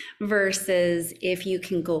healing, versus if you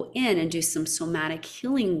can go in and do some somatic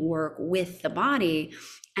healing work with the body,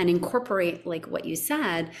 and incorporate, like what you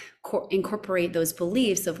said, incorporate those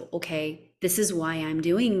beliefs of, okay, this is why I'm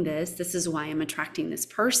doing this, this is why I'm attracting this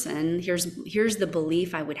person, here's the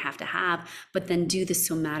belief I would have to have, but then do the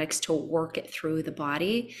somatics to work it through the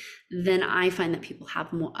body. Then I find that people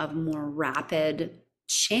have more rapid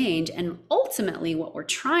change, and ultimately what we're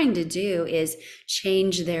trying to do is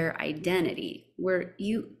change their identity, where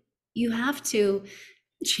you have to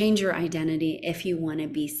change your identity if you want to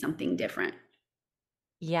be something different.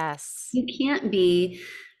 Yes. You can't be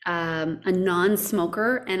a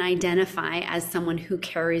non-smoker and identify as someone who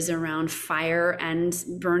carries around fire and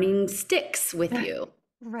burning sticks with you.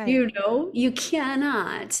 Right. You know, you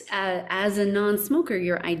cannot. As a non-smoker,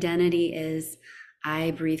 your identity is,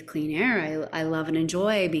 I breathe clean air. I love and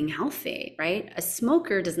enjoy being healthy, right? A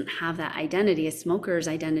smoker doesn't have that identity. A smoker's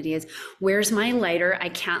identity is, where's my lighter? I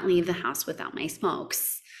can't leave the house without my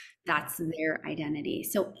smokes. That's their identity.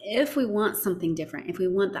 So if we want something different, if we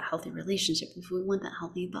want that healthy relationship, if we want that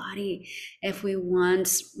healthy body, if we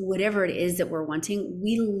want whatever it is that we're wanting,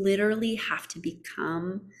 we literally have to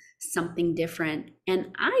become something different.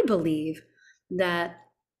 And I believe that,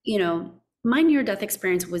 my near death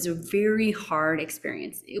experience was a very hard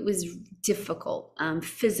experience. It was difficult,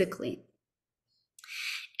 physically.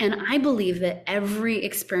 And I believe that every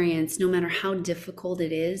experience, no matter how difficult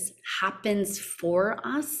it is, happens for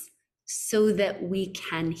us so that we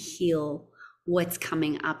can heal what's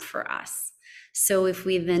coming up for us. So if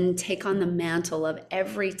we then take on the mantle of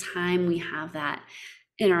every time we have that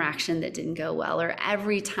interaction that didn't go well, or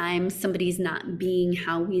every time somebody's not being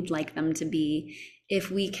how we'd like them to be, if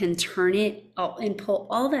we can turn it all and pull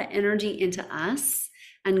all that energy into us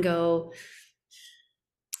and go,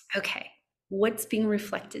 okay, what's being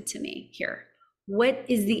reflected to me here? What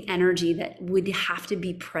is the energy that would have to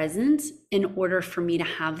be present in order for me to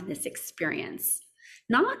have this experience?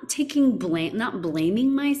 Not taking blame, not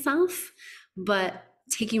blaming myself, but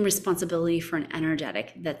taking responsibility for an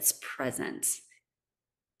energetic that's present.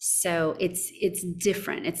 So it's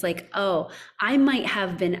different. It's like, oh, I might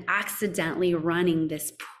have been accidentally running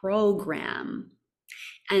this program,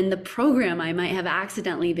 and the program I might have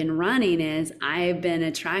accidentally been running is, I've been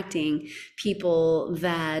attracting people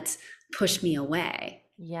that push me away.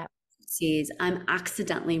 Yep. Sees, I'm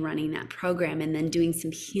accidentally running that program, and then doing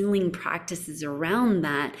some healing practices around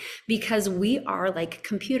that, because we are like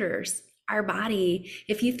computers. Our body,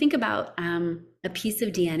 if you think about a piece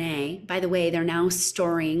of DNA, by the way, they're now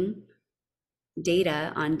storing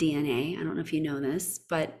data on DNA. I don't know if you know this,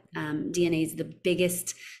 but DNA is the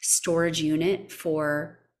biggest storage unit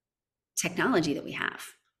for technology that we have.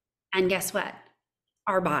 And guess what?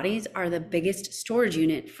 Our bodies are the biggest storage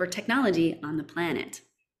unit for technology on the planet.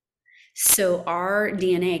 So our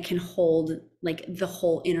DNA can hold like the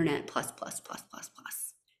whole internet plus, plus, plus, plus,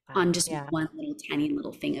 plus Wow. on just Yeah. one little tiny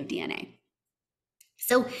little thing of DNA.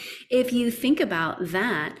 So if you think about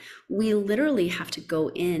that, we literally have to go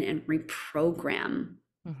in and reprogram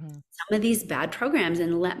Mm-hmm. some of these bad programs.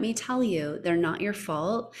 And let me tell you, they're not your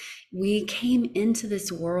fault. We came into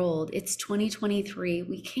this world, it's 2023.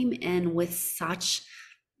 We came in with such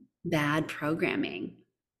bad programming.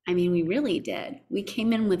 I mean, we really did. We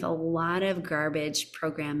came in with a lot of garbage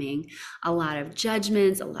programming, a lot of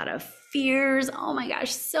judgments, a lot of fears. Oh my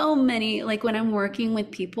gosh, so many. Like when I'm working with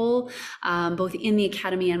people, both in the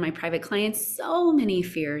academy and my private clients, so many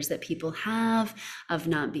fears that people have of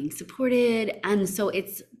not being supported. And so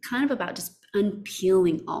it's kind of about just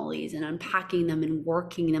unpeeling all these and unpacking them and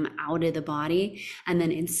working them out of the body, and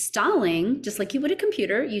then installing, just like you would a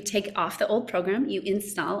computer, you take off the old program, you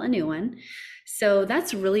install a new one. So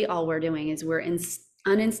that's really all we're doing, is we're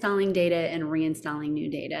uninstalling data and reinstalling new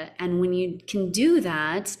data. And when you can do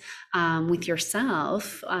that with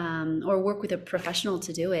yourself, or work with a professional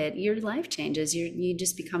to do it, your life changes. You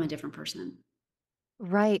just become a different person.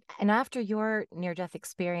 Right. And after your near-death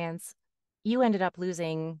experience, you ended up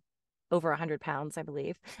losing over 100 pounds, I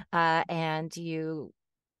believe. And you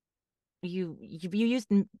used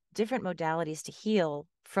different modalities to heal,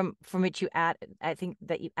 from which you add, I think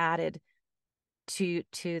that you added to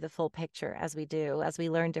the full picture. As we do, as we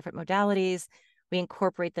learn different modalities, we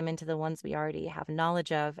incorporate them into the ones we already have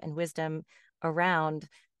knowledge of and wisdom around.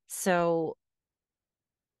 So,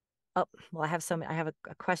 oh, well, I have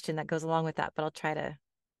a question that goes along with that, but I'll try to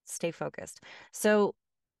stay focused. So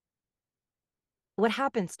what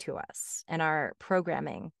happens to us and our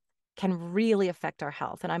programming can really affect our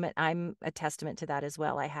health. And I'm a testament to that as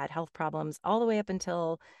well. I had health problems all the way up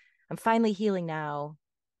until I'm finally healing now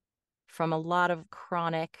from a lot of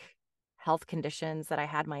chronic health conditions that I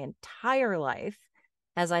had my entire life,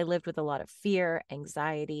 as I lived with a lot of fear,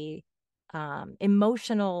 anxiety,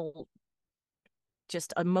 emotional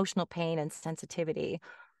just emotional pain and sensitivity.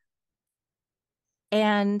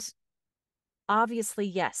 And obviously,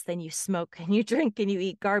 yes, then you smoke and you drink and you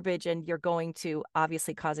eat garbage, and you're going to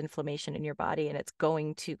obviously cause inflammation in your body, and it's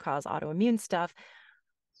going to cause autoimmune stuff.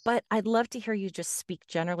 But I'd love to hear you just speak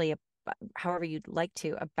generally, however you'd like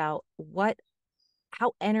to, about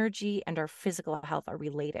how energy and our physical health are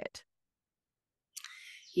related.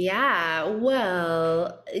 Yeah,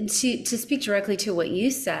 well, to speak directly to what you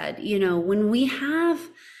said, when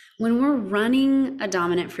we're running a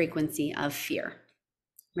dominant frequency of fear,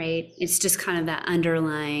 right? It's just kind of that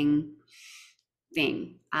underlying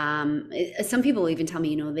thing. Some people even tell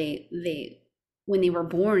me, they when they were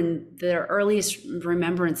born, their earliest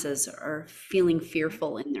remembrances are feeling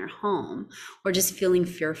fearful in their home or just feeling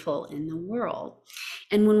fearful in the world.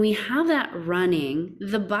 And when we have that running,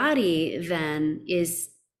 the body then is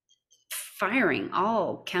firing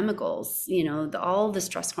all chemicals, all the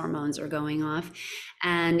stress hormones are going off,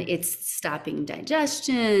 and it's stopping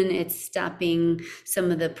digestion, it's stopping some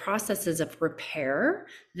of the processes of repair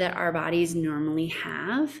that our bodies normally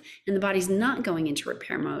have, and the body's not going into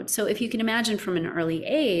repair mode. So if you can imagine from an early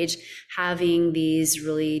age having these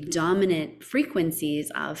really dominant frequencies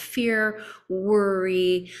of fear,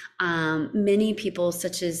 worry, many people,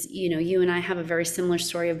 such as you and I, have a very similar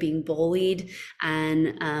story of being bullied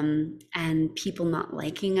and people not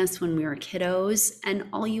liking us when we were kiddos, and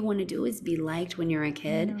all you want to do is be liked when you're a I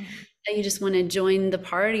kid. know. And you just want to join the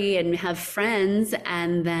party and have friends,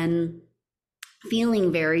 and then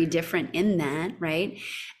feeling very different in that, right?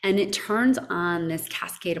 And it turns on this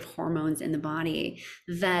cascade of hormones in the body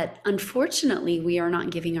that unfortunately we are not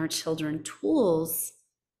giving our children tools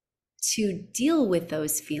to deal with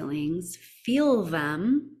those feelings, feel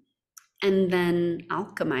them, and then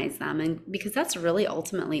alchemize them. And because that's really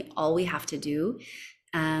ultimately all we have to do,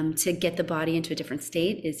 to get the body into a different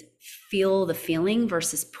state, is feel the feeling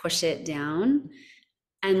versus push it down.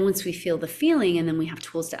 And once we feel the feeling and then we have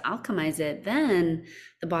tools to alchemize it, then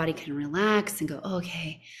the body can relax and go,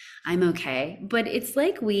 okay, I'm okay. But it's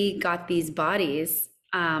like we got these bodies,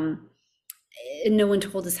 and no one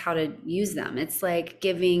told us how to use them. It's like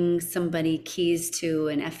giving somebody keys to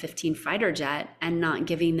an F-15 fighter jet and not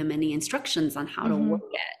giving them any instructions on how to Mm-hmm. work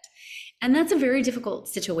it. And that's a very difficult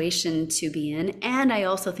situation to be in. And I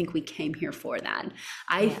also think we came here for that.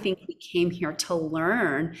 I Yeah, think we came here to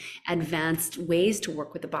learn advanced ways to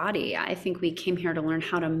work with the body. I think we came here to learn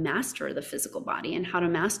how to master the physical body and how to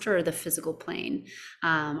master the physical plane,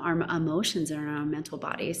 our emotions and our mental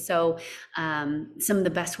body. So some of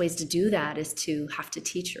the best ways to do that is to have to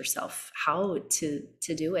teach yourself how to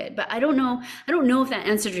do it. But I don't know if that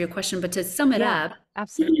answered your question, but to sum it yeah, up,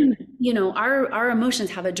 absolutely. our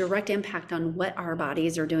emotions have a direct impact on what our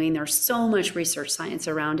bodies are doing. There's so much research science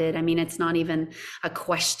around it. I mean, it's not even a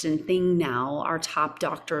question thing now. Our top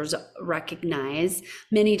doctors recognize,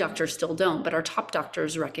 many doctors still don't, but our top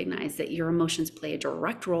doctors recognize that your emotions play a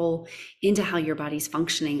direct role into how your body's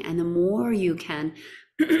functioning. And the more you can,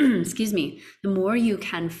 excuse me, the more you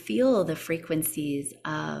can feel the frequencies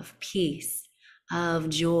of peace, of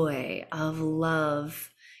joy, of love,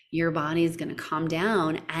 your body is going to calm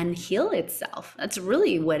down and heal itself. That's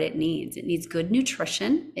really what it needs. It needs good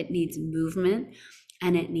nutrition, it needs movement,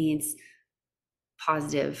 and it needs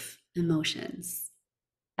positive emotions.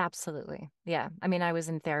 Absolutely. Yeah. I mean, I was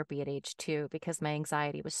in therapy at age 2 because my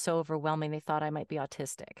anxiety was so overwhelming. They thought I might be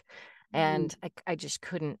autistic. And I just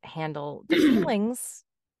couldn't handle the feelings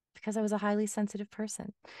because I was a highly sensitive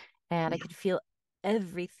person and I Yeah. could feel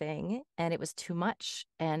everything and it was too much.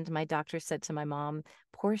 And my doctor said to my mom,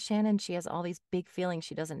 poor Shannon, she has all these big feelings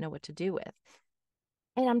she doesn't know what to do with.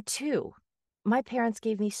 And I'm 2. My parents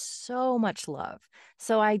gave me so much love.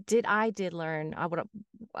 So I did learn what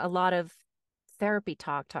a lot of therapy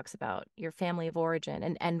talks about your family of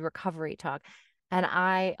origin and recovery talk. And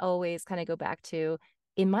I always kind of go back to,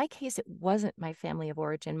 in my case, it wasn't my family of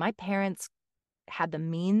origin. My parents had the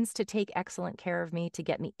means to take excellent care of me, to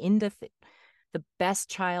get me into the best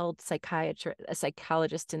child psychiatrist, a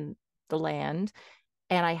psychologist in the land.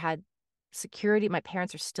 And I had security. My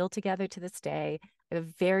parents are still together to this day. I have a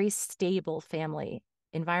very stable family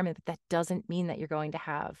environment, but that doesn't mean that you're going to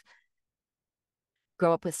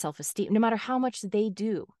grow up with self-esteem, no matter how much they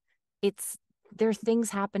do. It's There are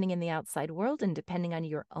things happening in the outside world, and depending on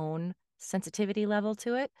your own sensitivity level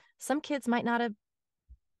to it, some kids might not have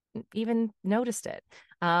even noticed it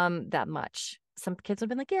that much. Some kids have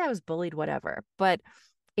been like, yeah, I was bullied, whatever. But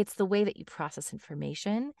it's the way that you process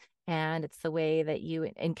information, and it's the way that you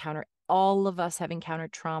encounter. All of us have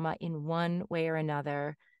encountered trauma in one way or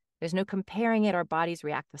another. There's no comparing it. Our bodies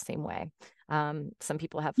react the same way. Some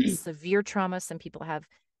people have severe trauma, some people have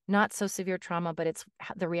not so severe trauma, but it's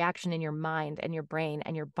the reaction in your mind and your brain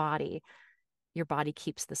and your body. Your body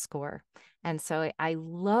keeps the score. And so I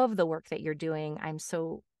love the work that you're doing. I'm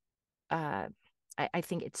so, uh, I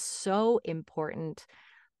think it's so important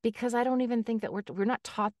because I don't even think that we're not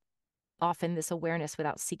taught often this awareness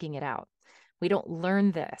without seeking it out. We don't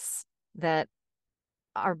learn this, that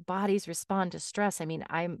our bodies respond to stress. I mean,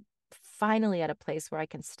 I'm finally at a place where I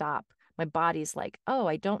can stop. My body's like, oh,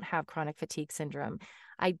 I don't have chronic fatigue syndrome.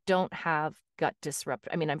 I don't have gut disrupt.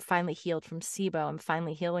 I mean, I'm finally healed from SIBO. I'm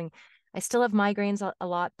finally healing. I still have migraines a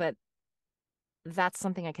lot, but that's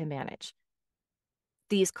something I can manage.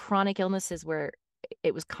 These chronic illnesses where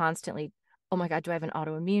it was constantly, oh my God, do I have an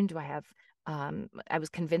autoimmune? Do I have, I was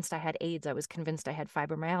convinced I had AIDS. I was convinced I had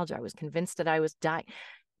fibromyalgia. I was convinced that I was dying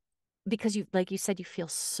because you, like you said, you feel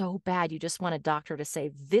so bad. You just want a doctor to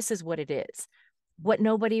say, this is what it is. What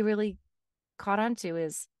nobody really caught on to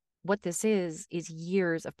is what this is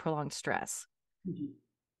years of prolonged stress, Mhm.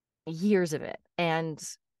 years of it. And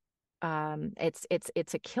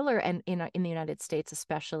it's a killer. And in the United States,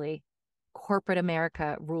 especially, corporate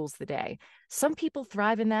America rules the day. Some people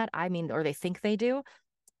thrive in that. I mean, or they think they do.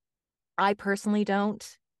 I personally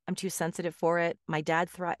don't. I'm too sensitive for it. My dad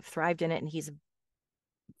thrived in it, and he's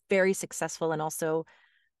very successful. And also,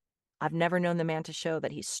 I've never known the man to show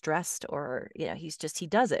that he's stressed or, he's just, he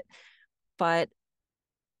does it. But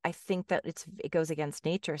I think that it goes against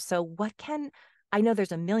nature. So I know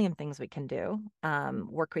there's a million things we can do.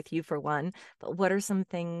 Work with you for one, but what are some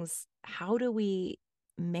things, how do we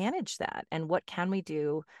manage that? And what can we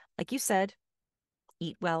do? Like you said,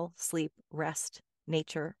 eat well, sleep, rest,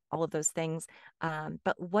 nature, all of those things.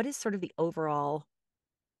 But what is sort of the overall,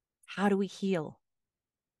 how do we heal?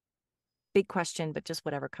 Big question, but just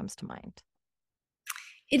whatever comes to mind.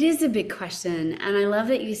 It is a big question. And I love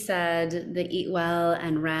that you said the eat well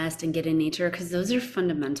and rest and get in nature because those are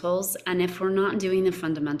fundamentals. And if we're not doing the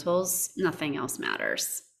fundamentals, nothing else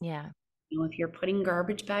matters. Yeah. If you're putting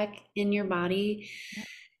garbage back in your body, Yeah.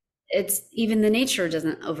 it's even the nature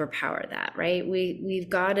doesn't overpower that, right? We've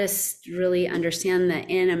got to really understand that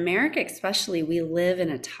in America, especially, we live in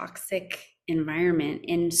a toxic environment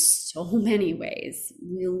in so many ways.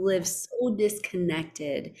 We live Yeah. so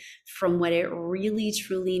disconnected from what it really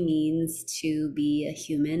truly means to be a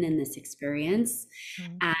human in this experience.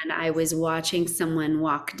 Mm. And I was watching someone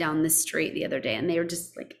walk down the street the other day and they were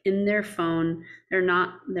just like in their phone. They're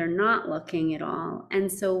not looking at all.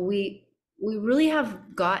 And so we really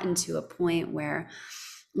have gotten to a point where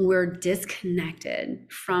we're disconnected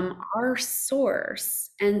from our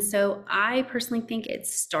source. And so I personally think it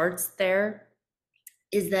starts there,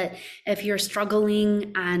 is that if you're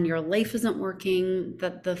struggling and your life isn't working,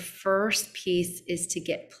 that the first piece is to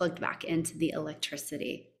get plugged back into the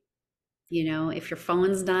electricity. If your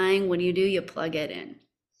phone's dying, what do? You plug it in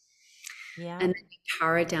Yeah. and then you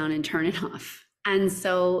power it down and turn it off. And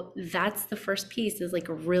so that's the first piece, is like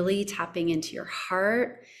really tapping into your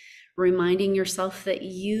heart, reminding yourself that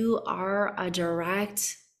you are a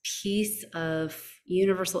direct piece of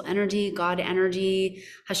universal energy, God energy,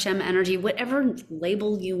 Hashem energy, whatever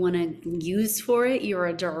label you want to use for it. You're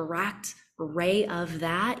a direct ray of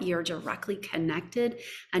that. You're directly connected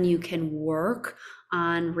and you can work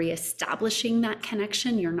on reestablishing that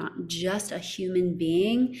connection. You're not just a human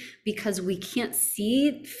being, because we can't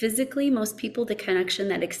see physically, most people, the connection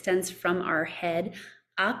that extends from our head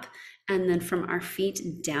up and then from our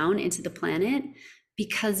feet down into the planet.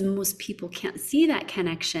 Because most people can't see that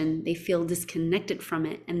connection, they feel disconnected from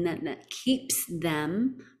it, and then that keeps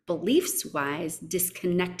them, beliefs wise,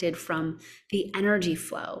 disconnected from the energy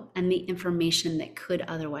flow and the information that could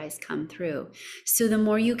otherwise come through. So the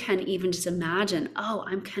more you can even just imagine, oh,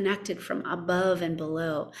 I'm connected from above and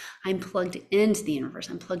below, I'm plugged into the universe,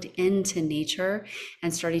 I'm plugged into nature,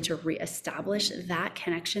 and starting to reestablish that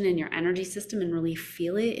connection in your energy system and really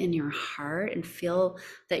feel it in your heart and feel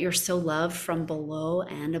that you're so loved from below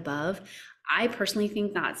and above. I personally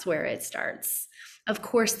think that's where it starts. Of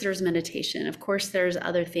course there's meditation, of course there's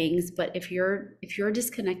other things, but if you're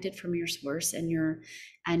disconnected from your source and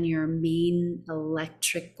your main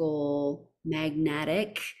electrical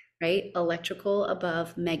magnetic, right, electrical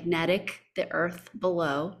above, magnetic, the earth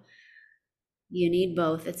below, you need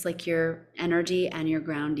both. It's like your energy and your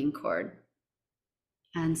grounding cord.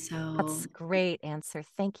 And That's so a great answer.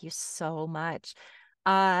 Thank you so much.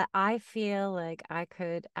 I feel like I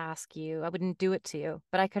could ask you, I wouldn't do it to you,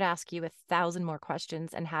 but I could ask you 1,000 more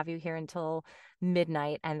questions and have you here until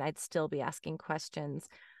midnight, and I'd still be asking questions.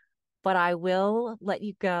 But I will let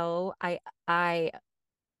you go. I, I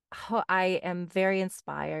am very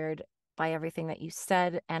inspired by everything that you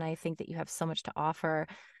said, and I think that you have so much to offer.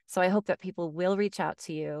 So I hope that people will reach out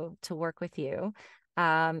to you to work with you.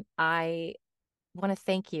 I want to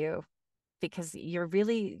thank you because you're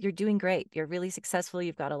doing great. You're really successful.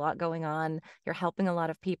 You've got a lot going on. You're helping a lot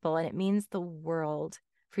of people, and it means the world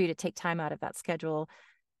for you to take time out of that schedule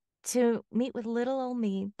to meet with little old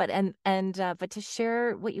me, but to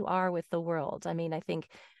share what you are with the world. I mean, I think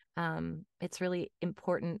it's really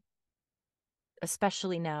important,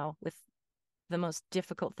 especially now with the most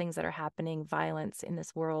difficult things that are happening, violence in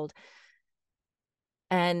this world.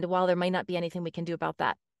 And while there might not be anything we can do about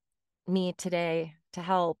that, me today to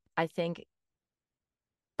help, I think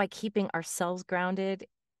by keeping ourselves grounded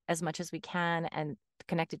as much as we can and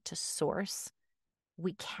connected to source,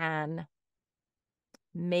 we can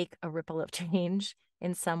make a ripple of change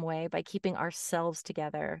in some way by keeping ourselves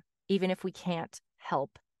together, even if we can't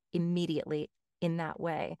help immediately in that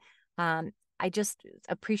way. I just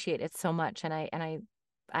appreciate it so much, and I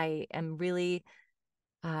am really.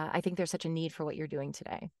 I think there's such a need for what you're doing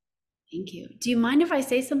today. Thank you. Do you mind if I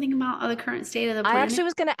say something about the current state of the I planet? actually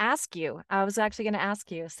was going to ask you. I was actually going to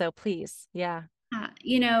ask you. So please, yeah.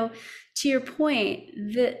 You know, to your point,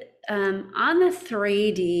 that on the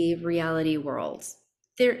 3D reality worlds,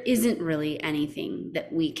 there isn't really anything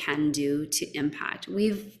that we can do to impact.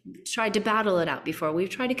 We've tried to battle it out before. We've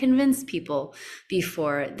tried to convince people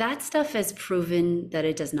before. That stuff has proven that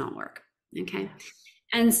it does not work. Okay. Yeah.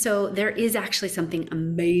 And so there is actually something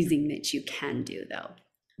amazing that you can do, though,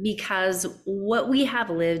 because what we have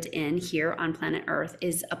lived in here on planet Earth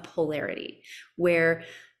is a polarity where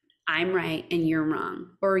I'm right and you're wrong,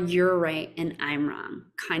 or you're right and I'm wrong,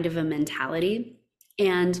 kind of a mentality.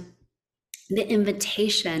 And the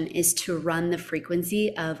invitation is to run the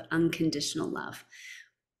frequency of unconditional love.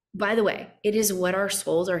 By the way, it is what our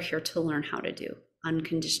souls are here to learn how to do,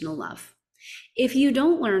 unconditional love. If you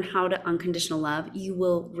don't learn how to unconditional love, you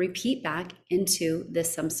will repeat back into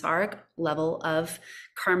this samsaric level of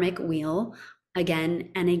karmic wheel again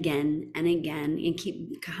and again and again, and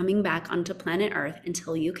keep coming back onto planet Earth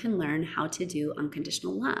until you can learn how to do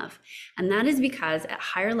unconditional love. And that is because at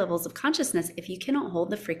higher levels of consciousness, if you cannot hold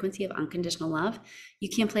the frequency of unconditional love, you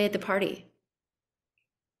can't play at the party.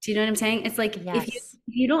 Do you know what I'm saying? It's like Yes. if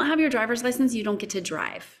you don't have your driver's license, you don't get to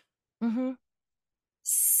drive. Hmm.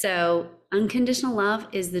 So, unconditional love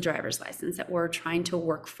is the driver's license that we're trying to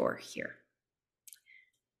work for here,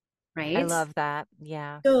 I right? love that.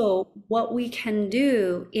 Yeah. So, what we can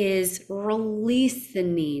do is release the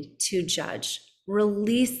need to judge,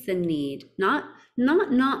 release the need, not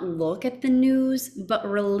look at the news, but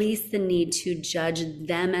release the need to judge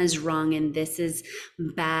them as wrong and this is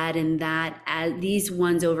bad and that as these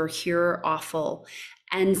ones over here are awful,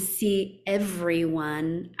 and see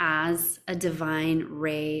everyone as a divine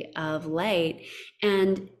ray of light.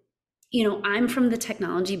 And I'm from the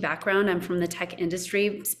technology background. I'm from the tech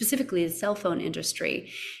industry, specifically the cell phone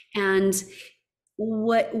industry. And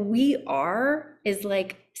what we are is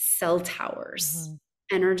like cell towers Hmm.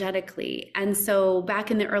 energetically. And so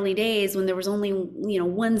back in the early days when there was only,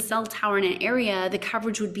 one cell tower in an area, the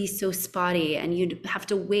coverage would be so spotty and you'd have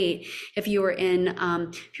to wait if you were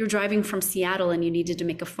if you're driving from Seattle and you needed to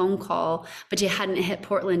make a phone call, but you hadn't hit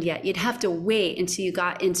Portland yet, you'd have to wait until you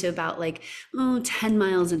got into about 10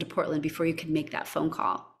 miles into Portland before you could make that phone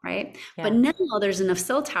call. Right. But Yeah. now there's enough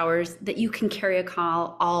cell towers that you can carry a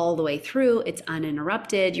call all the way through. It's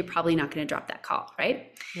uninterrupted. You're probably not going to drop that call.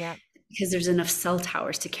 Right. Yeah. Because there's enough cell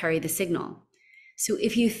towers to carry the signal. So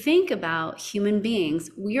if you think about human beings,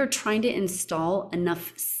 we are trying to install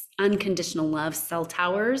enough unconditional love cell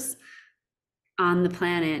towers on the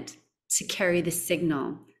planet to carry the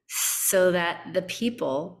signal so that the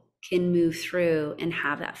people can move through and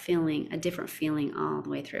have that feeling, a different feeling all the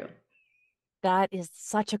way through. That is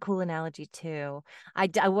such a cool analogy too. I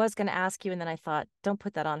was going to ask you, and then I thought, don't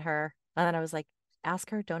put that on her. And then I was like, ask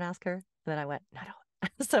her, don't ask her. And then I went, no, don't.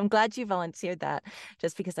 So I'm glad you volunteered that,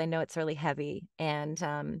 just because I know it's really heavy. And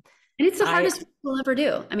And it's the I, hardest we'll ever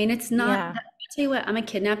do. I mean, it's not, yeah, I'll tell you what, I'm a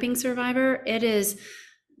kidnapping survivor. It's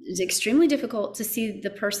extremely difficult to see the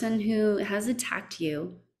person who has attacked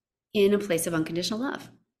you in a place of unconditional love.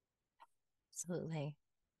 absolutely.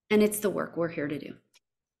 And it's the work we're here to do.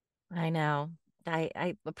 I know.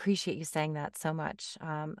 I appreciate you saying that so much.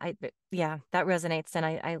 Yeah, that resonates, and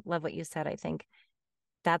I love what you said. I think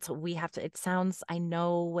that's what we have to. It sounds. I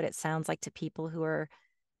know what it sounds like to people who are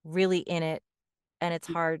really in it, and it's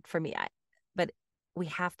hard for me. But we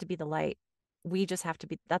have to be the light. We just have to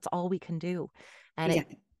be. That's all we can do, and it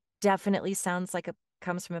Exactly. definitely sounds like it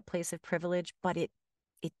comes from a place of privilege, but it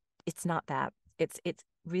it's not that. It's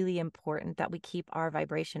really important that we keep our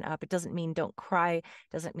vibration up. It doesn't mean don't cry,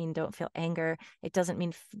 doesn't mean don't feel anger. It doesn't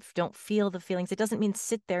mean don't feel the feelings. It doesn't mean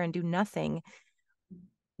sit there and do nothing.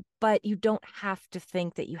 But you don't have to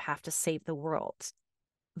think that you have to save the world.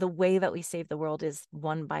 The way that we save the world is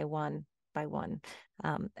one by one by one.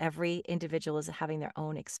 Every individual is having their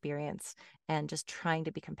own experience, and just trying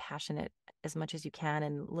to be compassionate as much as you can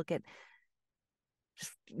and look at,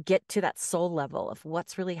 just get to that soul level of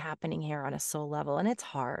what's really happening here on a soul level. And it's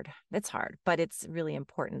hard, but it's really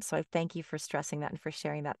important. So I thank you for stressing that and for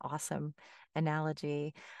sharing that awesome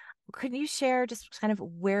analogy. Could you share just kind of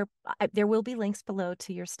where there will be links below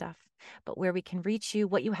to your stuff, but where we can reach you,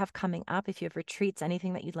 what you have coming up, if you have retreats,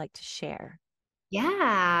 anything that you'd like to share?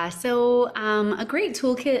 Yeah, so a great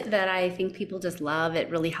toolkit that I think people just love. It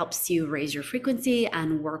really helps you raise your frequency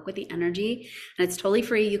and work with the energy. And it's totally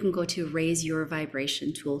free. You can go to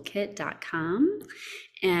raiseyourvibrationtoolkit.com.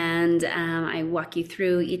 And I walk you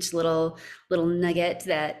through each little nugget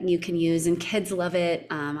that you can use, and kids love it.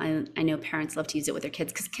 I know parents love to use it with their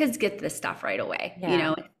kids because kids get this stuff right away. You Yeah.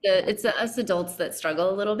 know, Yeah. it's us adults that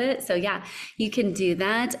struggle a little bit. So yeah, you can do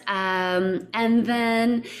that. And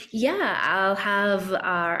then yeah, I'll have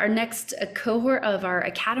our next cohort of our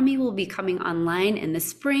academy will be coming online in the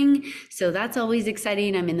spring. So that's always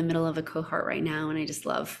exciting. I'm in the middle of a cohort right now, and I just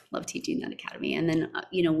love teaching that academy. And then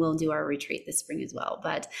we'll do our retreat this spring as well.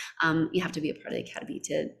 But you have to be a part of the academy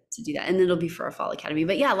to do that, and it'll be for our fall academy.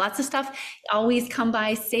 But yeah, lots of stuff. Always come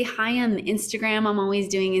by, say hi on Instagram. I'm always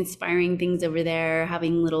doing inspiring things over there,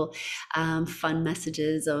 having little fun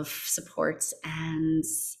messages of support and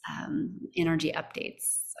energy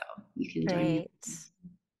updates. So you can join me. Great.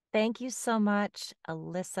 Thank you so much,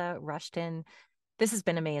 Alysa Rushton. This has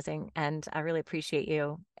been amazing, and I really appreciate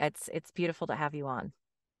you. It's beautiful to have you on.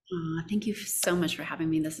 Thank you so much for having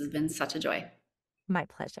me. This has been such a joy. My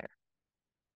pleasure.